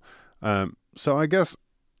people. So I guess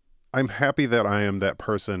I'm happy that I am that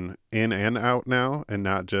person in and out now, and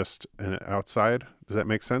not just an outside. Does that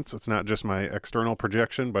make sense? It's not just my external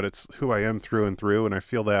projection, but it's who I am through and through. And I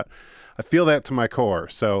feel that to my core.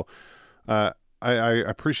 So I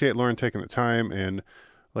appreciate Lauren taking the time, and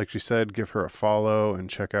like she said, give her a follow and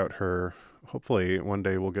check out her. Hopefully one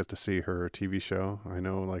day we'll get to see her TV show. I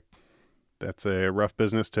know like that's a rough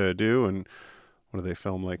business to do. And what do they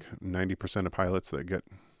film? Like 90% of pilots that get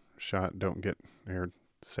shot don't get aired.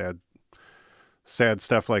 Sad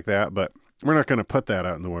stuff like that. But we're not going to put that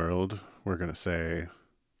out in the world. We're going to say,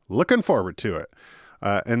 looking forward to it.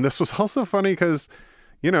 And this was also funny because,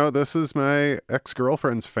 you know, this is my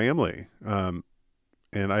ex-girlfriend's family.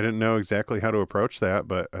 and I didn't know exactly how to approach that,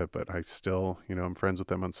 but I still, I'm friends with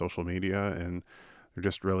them on social media, and they're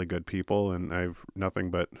just really good people, and I have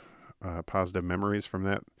nothing but positive memories from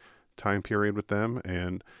that time period with them.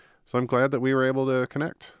 And so I'm glad that we were able to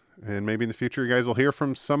connect. And maybe in the future, you guys will hear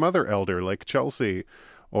from some other elder like Chelsea,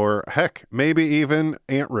 or heck, maybe even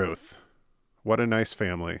Aunt Ruth. What a nice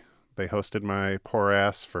family. They hosted my poor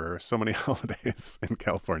ass for so many holidays in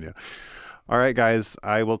California. All right, guys,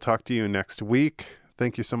 I will talk to you next week.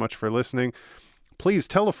 Thank you so much for listening. Please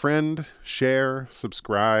tell a friend, share,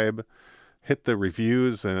 subscribe, hit the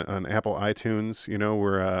reviews on Apple iTunes.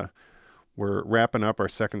 We're wrapping up our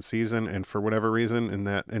second season, and for whatever reason, in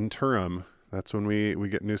that interim, that's when we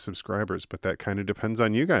get new subscribers. But that kind of depends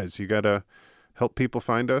on you guys. You got to help people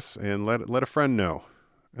find us, and let a friend know,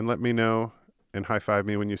 and let me know, and high five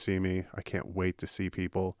me when you see me. I can't wait to see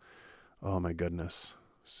people. Oh my goodness.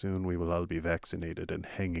 Soon we will all be vaccinated and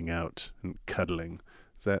hanging out and cuddling.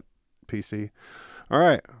 Is that PC? All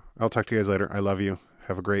right. I'll talk to you guys later. I love you.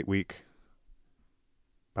 Have a great week.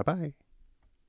 Bye-bye.